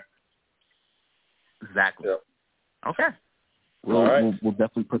get there. Exactly. Yep. Okay. We'll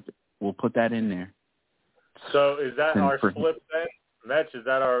definitely put that in there. So is that our slip then? Mitch, is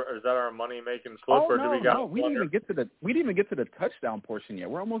that our money making slip, or do we got? No, we didn't even get to the touchdown portion yet.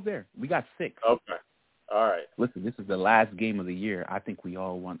 We're almost there. We got 6. Okay. All right. Listen, this is the last game of the year. I think we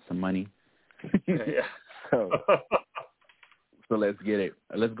all want some money. Yeah. So let's get it.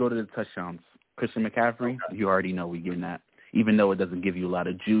 Let's go to the touchdowns. Christian McCaffrey, you already know we're getting that. Even though it doesn't give you a lot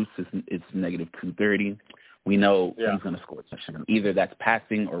of juice, it's negative 230. We know he's going to score a touchdown. Either that's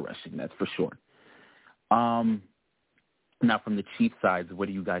passing or rushing. That's for sure. Now from the Chiefs side, what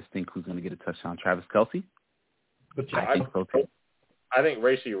do you guys think? Who's going to get a touchdown? Travis Kelce? I think so too. I think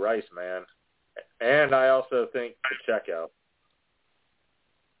Rashee Rice, man. And I also think Pacheco.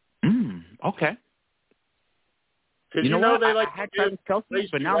 Okay. You know they I had Travis Kelce,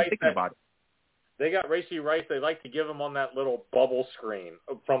 but now I'm thinking about it. They got Rashee Rice. They like to give him on that little bubble screen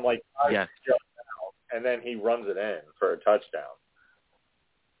from like 5 yards out, and then he runs it in for a touchdown.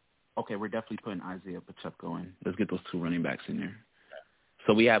 Okay, we're definitely putting Isaiah Pacheco in. Let's get those 2 running backs in there.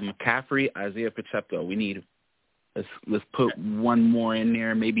 So we have McCaffrey, Isaiah Pacheco. We need let's put 1 more in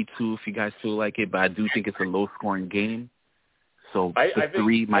there, maybe 2 if you guys feel like it. But I do think it's a low-scoring game. So I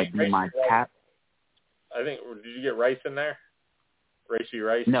 3 might be my cap. I think. Did you get Rice in there? Rashee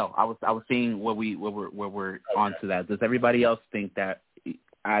Rice? No, I was seeing where we're on to that. Does everybody else think that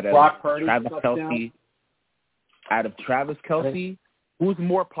out of Travis Kelce, who's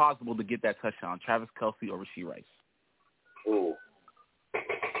more plausible to get that touchdown, Travis Kelce or Rashee Rice? Ooh.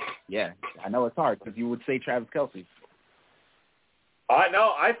 Yeah, I know it's hard because you would say Travis Kelce.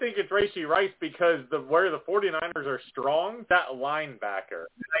 I think it's Rashee Rice because where the 49ers are strong, that linebacker.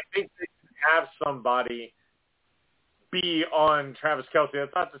 I think they have somebody be on Travis Kelce.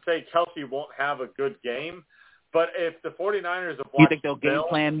 That's not to say Kelce won't have a good game, but if the 49ers have watched you think they'll game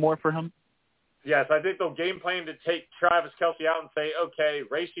plan more for him? Yes, I think they'll game plan to take Travis Kelce out and say, okay,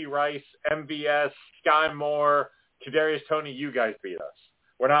 Rashee Rice, MVS, Sky Moore, Kadarius Toney, you guys beat us.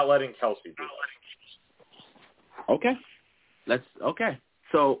 We're not letting Kelce beat us. Okay.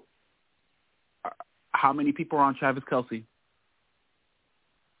 So, how many people are on Travis Kelce?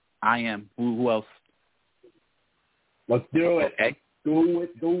 I am. Who else? Let's do it. Okay. Do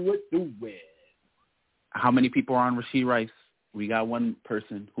it. How many people are on Rashee Rice? We got 1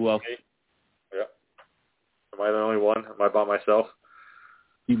 person. Who else? Yeah. Am I the only one? Am I by myself?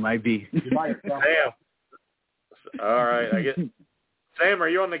 You might be. Sam. All right. I get. Sam, are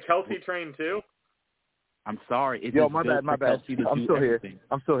you on the Kelce train too? I'm sorry. Yo, my bad.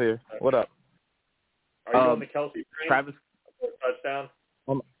 I'm still here. What up? Are you on the Kelce train? Travis touchdown.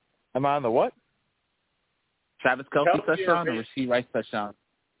 Am I on the what? Travis Kelce touchdown or Rashee Rice touchdown?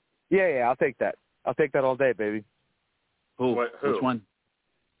 Yeah, I'll take that. I'll take that all day, baby. Who? Which one?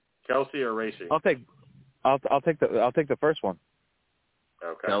 Kelce or Racing? I'll take the first one.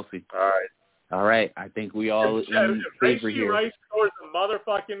 Okay. Kelce. All right. I think we all in favor Rashee here. Rice scores a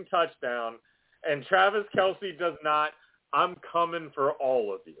motherfucking touchdown, and Travis Kelce does not. I'm coming for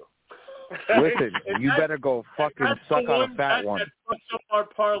all of you. Listen, you better go fucking suck on a fat one. That fucks up our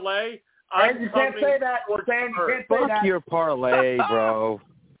parlay. You can't say that, Sam. You can't say that. Fuck your parlay, bro.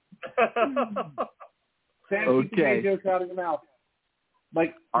 Sam, keep the gay jokes out of your mouth.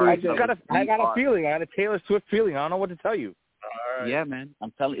 Like, I got a feeling. I had a Taylor Swift feeling. I don't know what to tell you. All right. Yeah, man.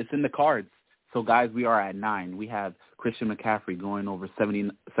 I'm telling you, it's in the cards. So, guys, we are at 9. We have Christian McCaffrey going over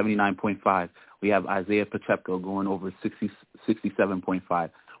 79.5. We have Isaiah Pacheco going over 67.5.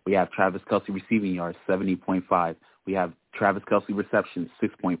 We have Travis Kelce receiving yards, 70.5. We have Travis Kelce receptions,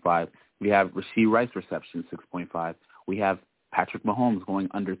 6.5. We have Rashee Rice receptions, 6.5. We have Patrick Mahomes going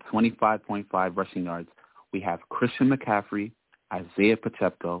under 25.5 rushing yards. We have Christian McCaffrey, Isaiah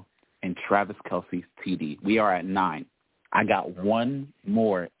Pacheco, and Travis Kelce's TD. We are at 9. I got one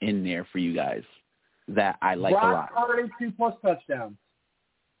more in there for you guys that I like a lot. Brock Purdy 2+ touchdowns.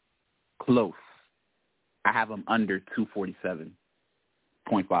 Close. I have him under 247.5.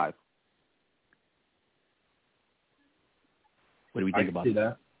 What do we think about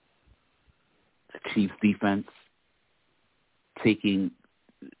that? The Chiefs defense is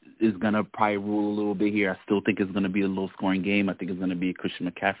going to probably rule a little bit here. I still think it's going to be a low-scoring game. I think it's going to be a Christian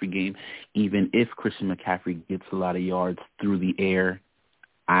McCaffrey game. Even if Christian McCaffrey gets a lot of yards through the air,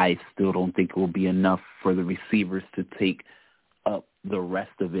 I still don't think it will be enough for the receivers to take up the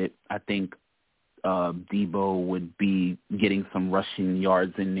rest of it. I think Debo would be getting some rushing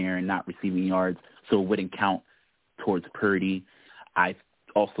yards in there and not receiving yards, so it wouldn't count towards Purdy. I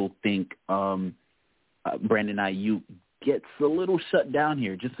also think Brandon Ayuk gets a little shut down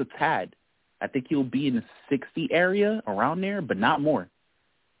here, just a tad. I think he'll be in the 60 area, around there, but not more.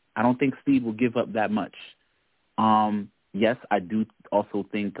 I don't think Steve will give up that much. Yes, I do also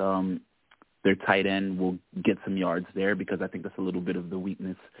think their tight end will get some yards there because I think that's a little bit of the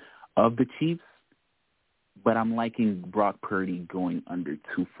weakness of the Chiefs. But I'm liking Brock Purdy going under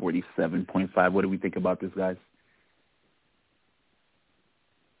 247.5. What do we think about this, guys?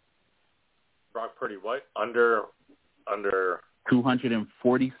 Brock Purdy, what? Under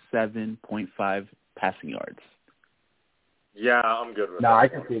 247.5 passing yards. Yeah, I'm good with that. No, I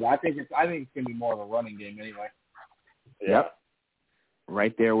can see that. I think it's going to be more of a running game anyway. Yeah. Yep.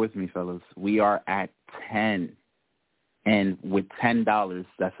 Right there with me, fellas. We are at 10. And with $10,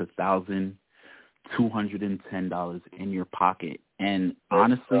 that's $1,210 in your pocket. And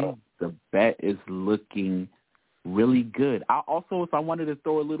honestly, the bet is looking really good. If I wanted to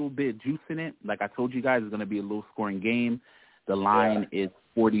throw a little bit juice in it, like I told you guys, it's going to be a low-scoring game. The line is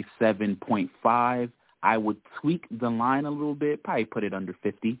 47.5. I would tweak the line a little bit, probably put it under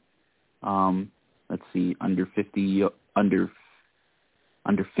 50. Let's see, under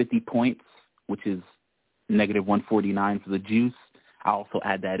 50 points, which is negative 149 for the juice. I also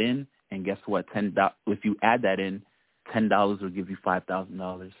add that in, and guess what? If you add that in, $10 will give you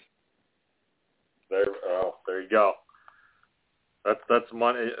 $5,000. There you go. That's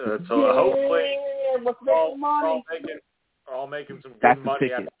money. So hopefully, we're all making some good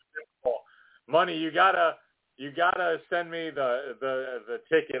money. Money, you gotta send me the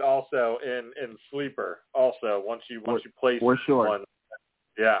ticket also in Sleeper also once you place for sure. one.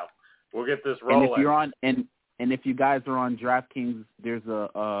 Yeah, we'll get this rolling. And if you're on and if you guys are on DraftKings, there's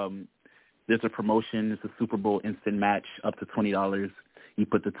a promotion. It's a Super Bowl instant match up to $20. You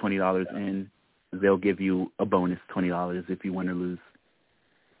put the $20 in, they'll give you a bonus $20 if you win or lose.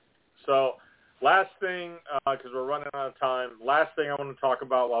 So last thing, because we're running out of time, last thing I want to talk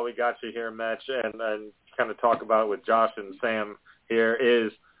about while we got you here, Mitch, and kind of talk about it with Josh and Sam here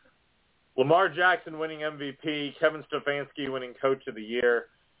is Lamar Jackson winning MVP, Kevin Stefanski winning Coach of the Year.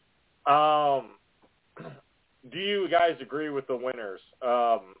 Do you guys agree with the winners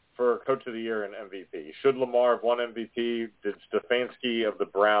for Coach of the Year and MVP? Should Lamar have won MVP? Did Stefanski of the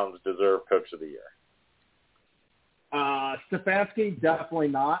Browns deserve Coach of the Year? Stefanski, definitely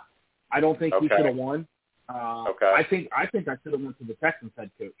not. I don't think he should have won. I think I should have went to the Texans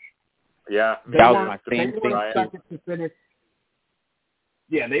head coach. Yeah, that was my same thing.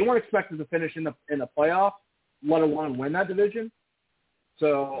 They weren't expected to finish in the playoff, let alone win that division.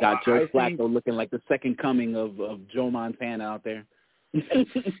 So got Joe Flacco looking like the second coming of Joe Montana out there.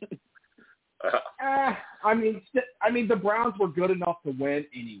 I mean, the Browns were good enough to win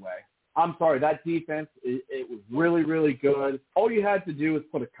anyway. I'm sorry, that defense, it was really, really good. All you had to do was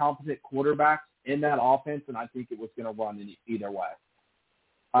put a competent quarterback in that offense, and I think it was going to run in either way.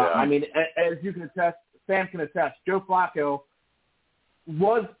 I mean, as you can attest, Sam can attest, Joe Flacco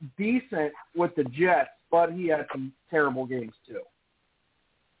was decent with the Jets, but he had some terrible games too.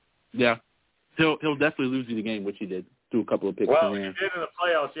 Yeah. He'll definitely lose you the game, which he did. Threw a couple of picks. Well, he did in the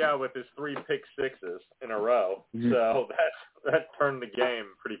playoffs, with his 3 pick sixes in a row. Mm-hmm. So that turned the game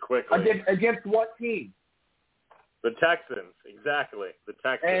pretty quickly. Against what team? The Texans, exactly. The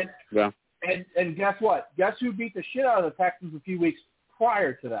Texans. And guess what? Guess who beat the shit out of the Texans a few weeks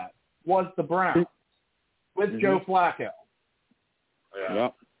prior to that? Was the Browns with Joe Flacco. Yeah.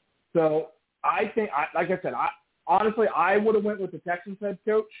 So I think, like I said, honestly, I would have went with the Texans head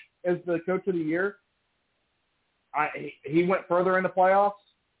coach as the coach of the year. He went further in the playoffs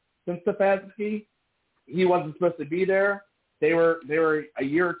than Stefanski. He wasn't supposed to be there. They were a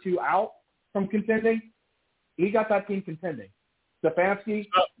year or two out from contending. He got that team contending. Stefanski,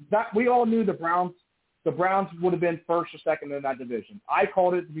 we all knew the Browns would have been first or second in that division. I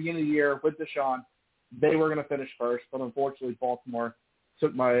called it at the beginning of the year with Deshaun. They were going to finish first, but unfortunately Baltimore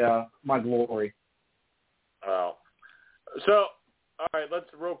took my glory. Oh. So, all right, let's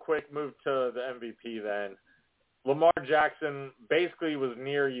real quick move to the MVP then. Lamar Jackson basically was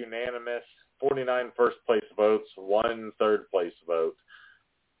near unanimous, 49 first-place votes, 1 third-place vote.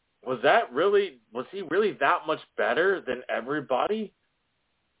 Was he really that much better than everybody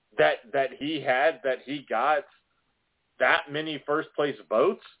that he got that many first-place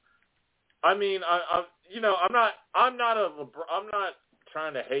votes? I mean, I'm not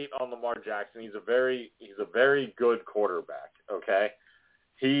trying to hate on Lamar Jackson. He's a very good quarterback. Okay,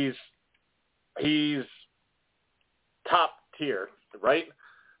 he's top tier, right?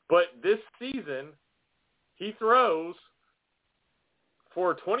 But this season, he throws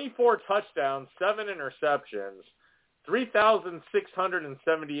for 24 touchdowns, 7 interceptions,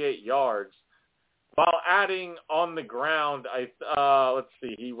 3,678 yards, while adding on the ground, let's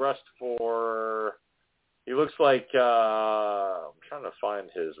see, he rushed for, he looks like, I'm trying to find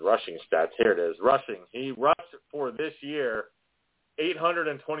his rushing stats. Here it is, rushing. He rushed for this year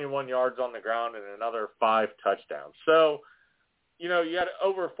 821 yards on the ground and another 5 touchdowns. So, you had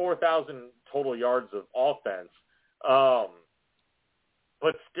over 4,000 total yards of offense.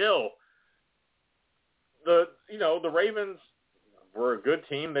 But still, the Ravens were a good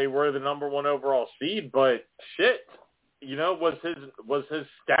team. They were the number 1 overall seed, but shit, was his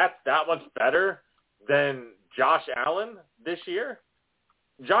stats that much better than Josh Allen this year?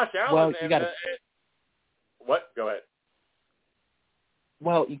 Josh Allen what? Go ahead.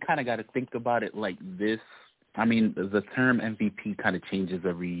 Well, you kind of got to think about it like this. I mean, the term MVP kind of changes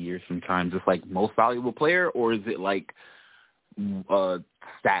every year sometimes. It's like most valuable player, or is it like the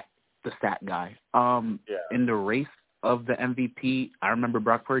stat guy? In the race of the MVP, I remember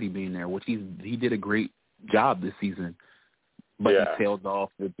Brock Purdy being there, which he did a great job this season. But he tailed off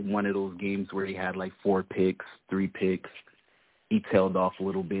with one of those games where he had like 4 picks, 3 picks. He tailed off a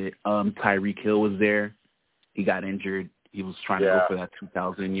little bit. Tyreek Hill was there. He got injured. He was trying to go for that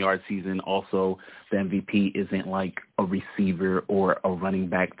 2,000-yard season. Also, the MVP isn't like a receiver or a running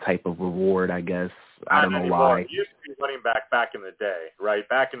back type of reward, I guess. I don't know why. It used to be running back in the day, right?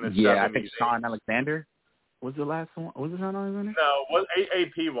 Back in the 70s. Yeah, I think Sean Alexander was the last one. Was it Sean Alexander? No,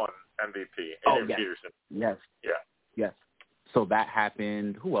 AP won MVP. Peterson. Yes. Yeah. Yes. So that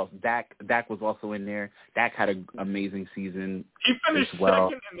happened. Who else? Dak was also in there. Dak had an amazing season. He finished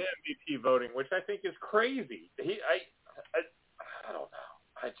second in the MVP voting, which I think is crazy. I don't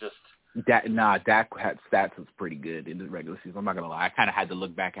know. Dak had stats was pretty good in the regular season. I'm not gonna lie. I kind of had to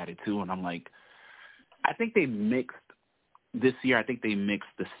look back at it too, and I'm like, I think they mixed this year. I think they mixed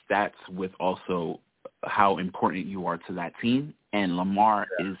the stats with also how important you are to that team, and Lamar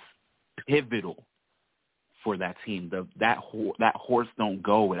is pivotal for that team. That horse don't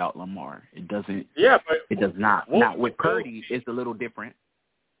go without Lamar. It doesn't. Yeah, but it does not. Now with Purdy, it's a little different.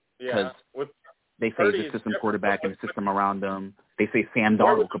 Yeah, they say the system quarterback and the system around them. They say Sam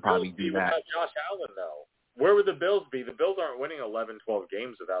Darnold could probably do that. Josh Allen, though, where would the Bills be? The Bills aren't winning 11, 12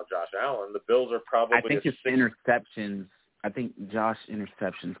 games without Josh Allen. The Bills are probably. I think his interceptions. I think Josh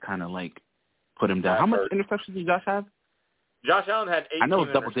interceptions kind of like put him down. How much interceptions did Josh have? Josh Allen had 18. I know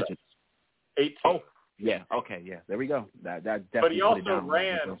it's double digits. 18. Oh, yeah. Okay, yeah. There we go. That definitely. But he also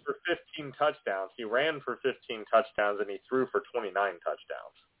ran for 15 touchdowns. He ran for 15 touchdowns, and he threw for 29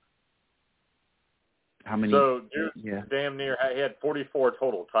 touchdowns. How many? So, dude, damn near, he had 44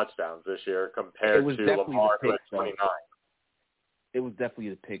 total touchdowns this year compared to Lamar, who had 29. It was definitely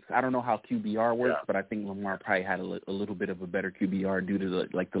the picks. I don't know how QBR works, but I think Lamar probably had a little bit of a better QBR due to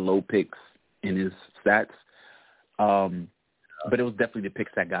the low picks in his stats. But it was definitely the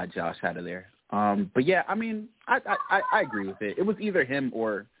picks that got Josh out of there. But yeah, I mean, I agree with it. It was either him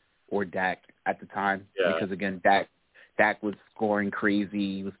or Dak at the time because again, Dak was scoring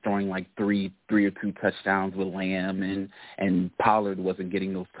crazy. He was throwing like three or two touchdowns with Lamb, and Pollard wasn't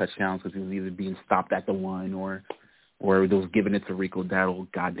getting those touchdowns because he was either being stopped at the one or they was giving it to Rico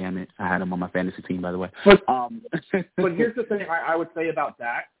Dowdle. God damn it, I had him on my fantasy team, by the way. But here's the thing I would say about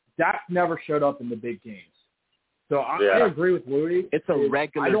Dak. Dak never showed up in the big games. So I agree with Louis. It's a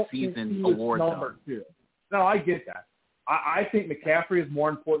regular season award, number two. No, I get that. I think McCaffrey is more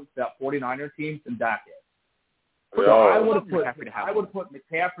important to that 49er team than Dak is. So I would have put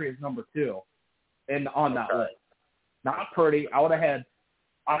McCaffrey as number two and on that list. Not Purdy. I would have had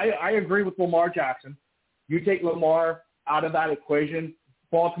I agree with Lamar Jackson. You take Lamar out of that equation,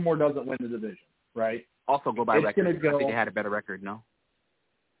 Baltimore doesn't win the division, right? Also go by record. I think they had a better record, no?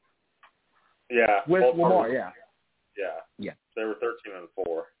 Yeah. With Lamar, yeah. Yeah. They were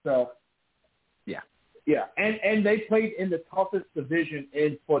 13-4. So yeah. Yeah. And they played in the toughest division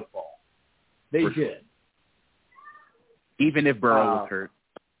in football. They did. Sure. Even if Burrow was hurt.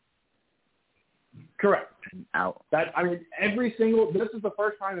 Correct. Out. This is the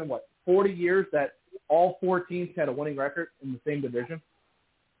first time in 40 years that all four teams had a winning record in the same division?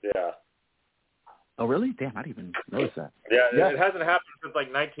 Yeah. Oh, really? Damn, I didn't even notice that. Yeah, it hasn't happened since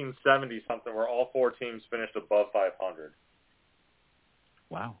 1970-something where all four teams finished above 500.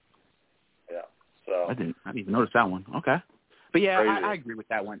 Wow. Yeah. So I didn't even notice that one. Okay. But yeah, I agree with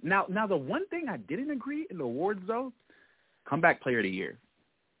that one. Now the one thing I didn't agree in the awards though, comeback player of the year.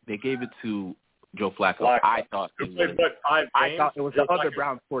 They gave it to Joe Flacco. I thought it was the other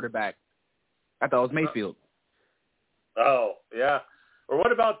Browns quarterback. I thought it was Mayfield. Oh, yeah. Or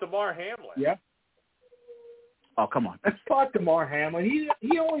what about DeMar Hamlin? Yeah. Oh, come on. Fuck DeMar Hamlin.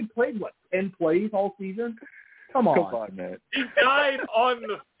 He only played, 10 plays all season? Come on, man. He died on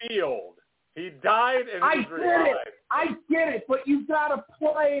the field. He died and was revived. I get it, but you got to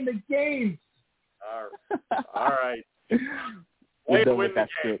play in the games. All right. Way to win the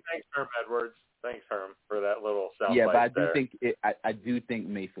game. Thanks, Herm Edwards. Thanks, Herm, for that little sound. Yeah, but I do think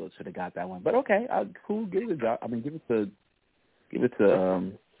Mayfield should have got that one. But okay, cool. Give it a job. I mean, give it to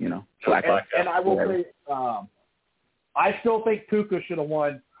Flacco. And I will say, I still think Puka should have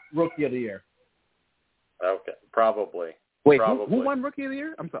won Rookie of the Year. Okay, probably. Wait, who won Rookie of the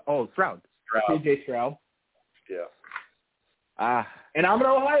Year? I'm sorry. Oh, Stroud. C.J. Stroud. Yeah. And I'm an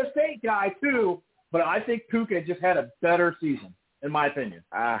Ohio State guy too, but I think Puka just had a better season, in my opinion.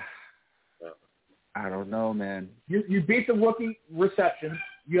 I don't know, man. You beat the rookie reception.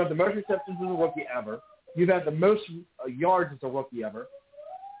 You have the most receptions as a rookie ever. You've had the most yards as a rookie ever.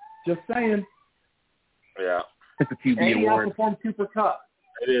 Just saying. Yeah. It's a QB and award. And he outperformed Cooper Kupp.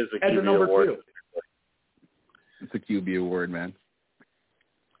 It is a QB QB as a number award. 2. It's a QB award, man.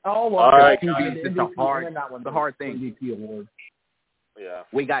 Oh, well, all right, QB is the hard thing. MVP award. Yeah.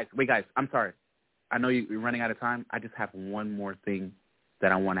 Wait, guys. I'm sorry. I know you're running out of time. I just have one more thing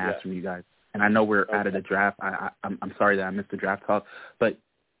that I want to ask from you guys. And I know we're out of the draft. I'm sorry that I missed the draft talk, but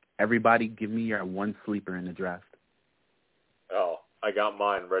everybody give me your one sleeper in the draft. Oh, I got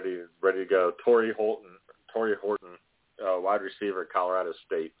mine ready to go. Torrey Horton, wide receiver, Colorado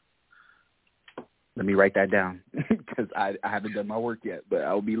State. Let me write that down because I haven't done my work yet, but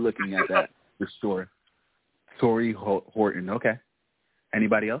I'll be looking at that for sure. Torrey Horton. Okay.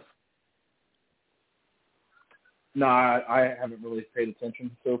 Anybody else? No, I haven't really paid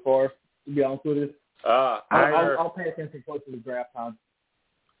attention so far, to be honest with you. I'll pay attention close to the draft time.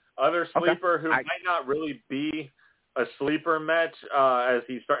 Other sleeper who might not really be a sleeper match as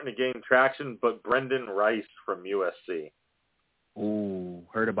he's starting to gain traction, but Brendan Rice from USC. Ooh,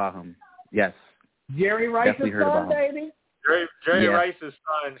 heard about him. Yes. Jerry Rice's son, baby. Jerry Rice's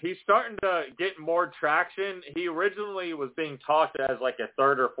son. He's starting to get more traction. He originally was being talked as like a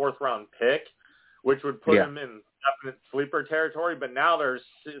 3rd or 4th round pick, which would put him in definite sleeper territory, but now they're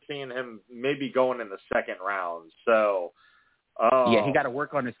seeing him maybe going in the 2nd round. So, he got to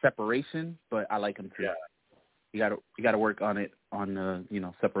work on his separation, but I like him too. Yeah, he got to work on it on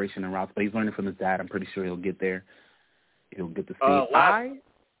separation and routes, but he's learning from his dad. I'm pretty sure he'll get there. He'll get to see.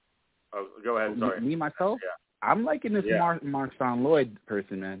 Go ahead. Sorry. Me myself. Yeah. I'm liking this Marshawn Lloyd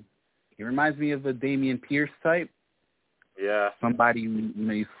person, man. He reminds me of a Dameon Pierce type. Yeah. Somebody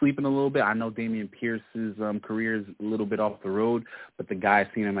he's sleeping a little bit. I know Dameon Pierce's career is a little bit off the road, but the guy,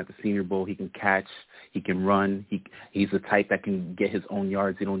 seen him at the Senior Bowl, he can catch, he can run. He's the type that can get his own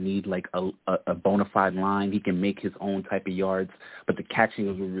yards. He don't need like a bona fide line. He can make his own type of yards, but the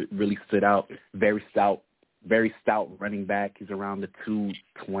catching really stood out. Very stout running back. He's around the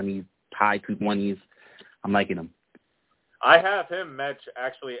 220, high 220s. I'm liking him. I have him, Metch,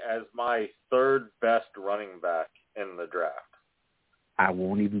 actually as my third best running back in the draft. I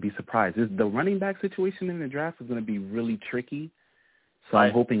won't even be surprised. The running back situation in the draft is going to be really tricky. So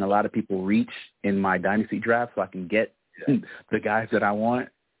I'm hoping a lot of people reach in my dynasty draft so I can get the guys that I want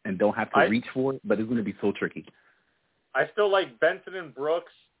and don't have to reach for it. But it's going to be so tricky. I still like Benson and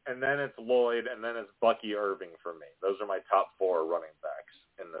Brooks, and then it's Lloyd, and then it's Bucky Irving for me. Those are my top 4 running backs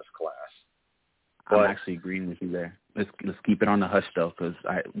in this class. I'm actually agreeing with you there. Let's keep it on the hush though, because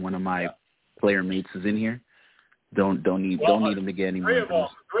one of my player mates is in here. Don't need him to get any more.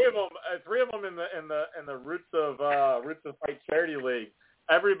 Three of them in the Roots of Fight Charity League.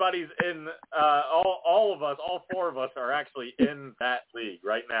 Everybody's in. All of us, all 4 of us, are actually in that league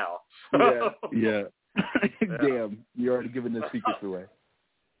right now. Yeah. Damn, you're already giving the secrets away.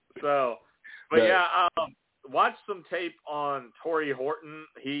 So, watch some tape on Torrey Horton.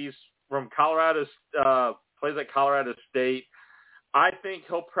 He's from Colorado, plays at Colorado State. I think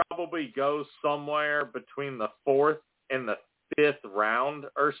he'll probably go somewhere between the 4th and the 5th round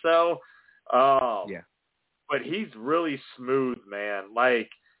or so. But he's really smooth, man. Like,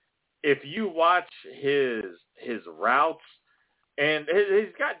 if you watch his routes, and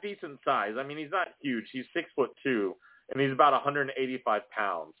he's got decent size. I mean, he's not huge. He's 6'2", and he's about 185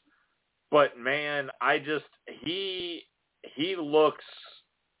 pounds. But man, he looks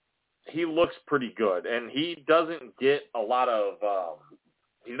pretty good, and he doesn't get a lot of.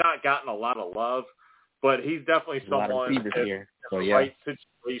 He's not gotten a lot of love, but he's definitely someone in the right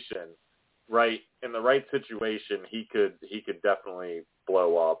situation. Right, in the right situation, he could definitely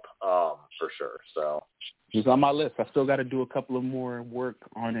blow up for sure. So he's on my list. I still got to do a couple of more work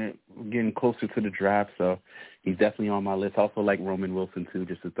on it. We're getting closer to the draft, so he's definitely on my list. I also like Roman Wilson too,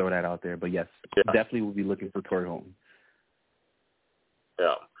 just to throw that out there. But yes, definitely will be looking for Torrey Horton.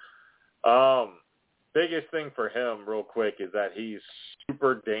 Yeah. Biggest thing for him, real quick, is that he's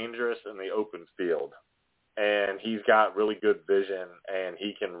super dangerous in the open field. And he's got really good vision, and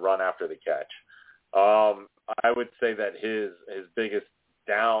he can run after the catch. I would say that his biggest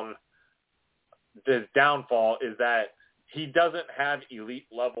downfall is that he doesn't have elite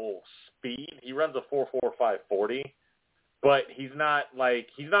level speed. He runs a 4.45 40, but he's not going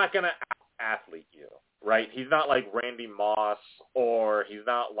to athlete you, right? He's not like Randy Moss, or he's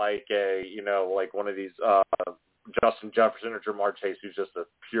not like like one of these Justin Jefferson or Jamar Chase, who's just a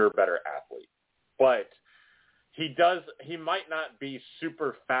pure better athlete. But he might not be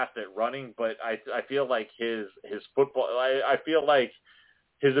super fast at running, but I feel like his football, I feel like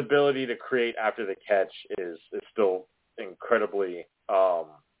his ability to create after the catch is still incredibly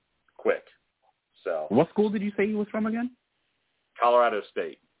quick. So, what school did you say he was from again? Colorado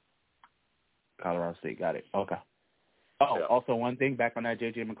State. Colorado State, got it. Okay. Also one thing, back on that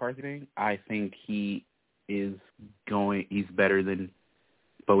J.J. McCarthy thing, I think he's better than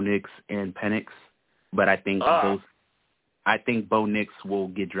Bo Nix and Penix. But I think Bo Nix will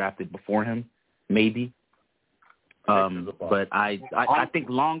get drafted before him, maybe. But I think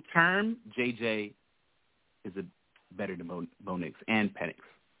long term, JJ is better than Bo Nix and Penix.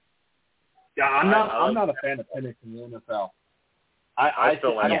 Yeah, I'm not a fan of Penix in the NFL. I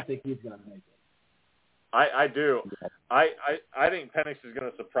don't think he's going to make it. I do. I think Penix is going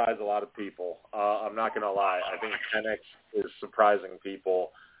to surprise a lot of people. I'm not going to lie. I think Penix is surprising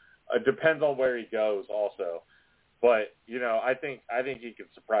people. It depends on where he goes also. But, I think he can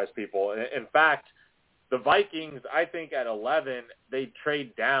surprise people. In fact, the Vikings, I think at 11, they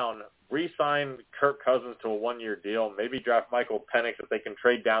trade down, re-sign Kirk Cousins to a 1-year deal, maybe draft Michael Penix if they can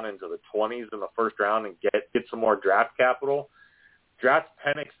trade down into the 20s in the first round and get some more draft capital. Draft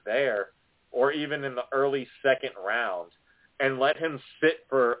Penix there, or even in the early second round, and let him sit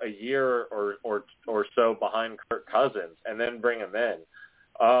for a year or so behind Kirk Cousins and then bring him in.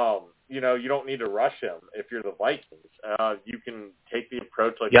 You don't need to rush him if you're the Vikings. You can take the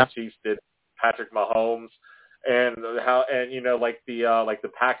approach like the Chiefs did Patrick Mahomes, and like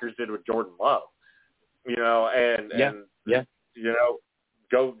the Packers did with Jordan Love. Go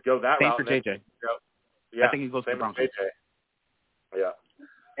that same route. For JJ. I think he goes to the Broncos. Yeah.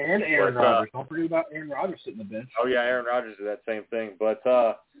 And Aaron Rodgers. Don't forget about Aaron Rodgers sitting on the bench. Oh yeah, Aaron Rodgers did that same thing. But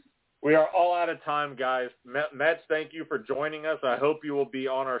we are all out of time, guys. Mets, thank you for joining us. I hope you will be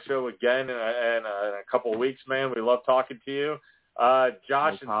on our show again in a couple of weeks, man. We love talking to you.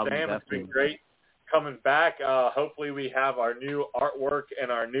 Josh and Sam, it's been great coming back. Hopefully we have our new artwork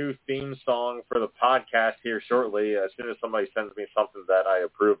and our new theme song for the podcast here shortly. As soon as somebody sends me something that I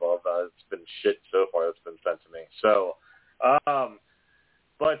approve of, it's been shit so far that's been sent to me. So,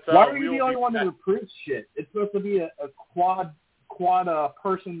 why are you the only one that approves shit? It's supposed to be a quad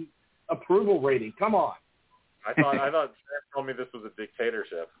person approval rating. Come on. I thought Sam told me this was a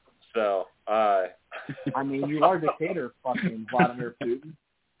dictatorship. So, I mean, you are a dictator, fucking Vladimir Putin.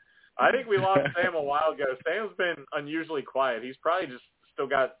 I think we lost Sam a while ago. Sam's been unusually quiet. He's probably just still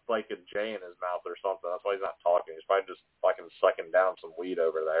got like a J in his mouth or something. That's why he's not talking. He's probably just fucking sucking down some weed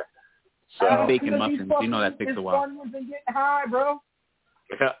over there. So bacon muffins. You know that takes a while. His fun was getting high, bro.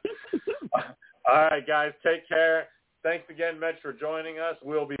 Yeah. All right, guys. Take care. Thanks again, Mitch, for joining us.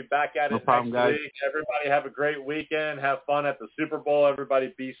 We'll be back at it next week. Everybody have a great weekend. Have fun at the Super Bowl.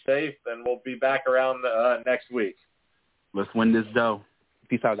 Everybody be safe, and we'll be back around next week. Let's win this dough.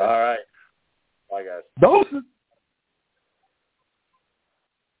 Peace out, guys. All right. Bye, guys. Doses.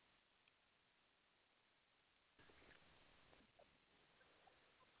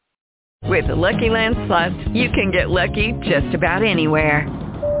 With the Lucky Land Slots, you can get lucky just about anywhere.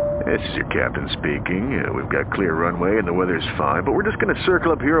 This is your captain speaking. We've got clear runway and the weather's fine, but we're just going to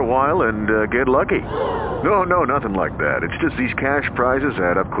circle up here a while and get lucky. No, nothing like that. It's just these cash prizes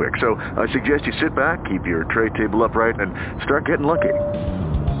add up quick. So I suggest you sit back, keep your tray table upright, and start getting lucky.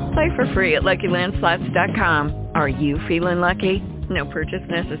 Play for free at LuckyLandSlots.com. Are you feeling lucky? No purchase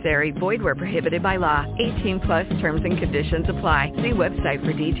necessary. Void where prohibited by law. 18+ terms and conditions apply. See website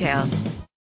for details.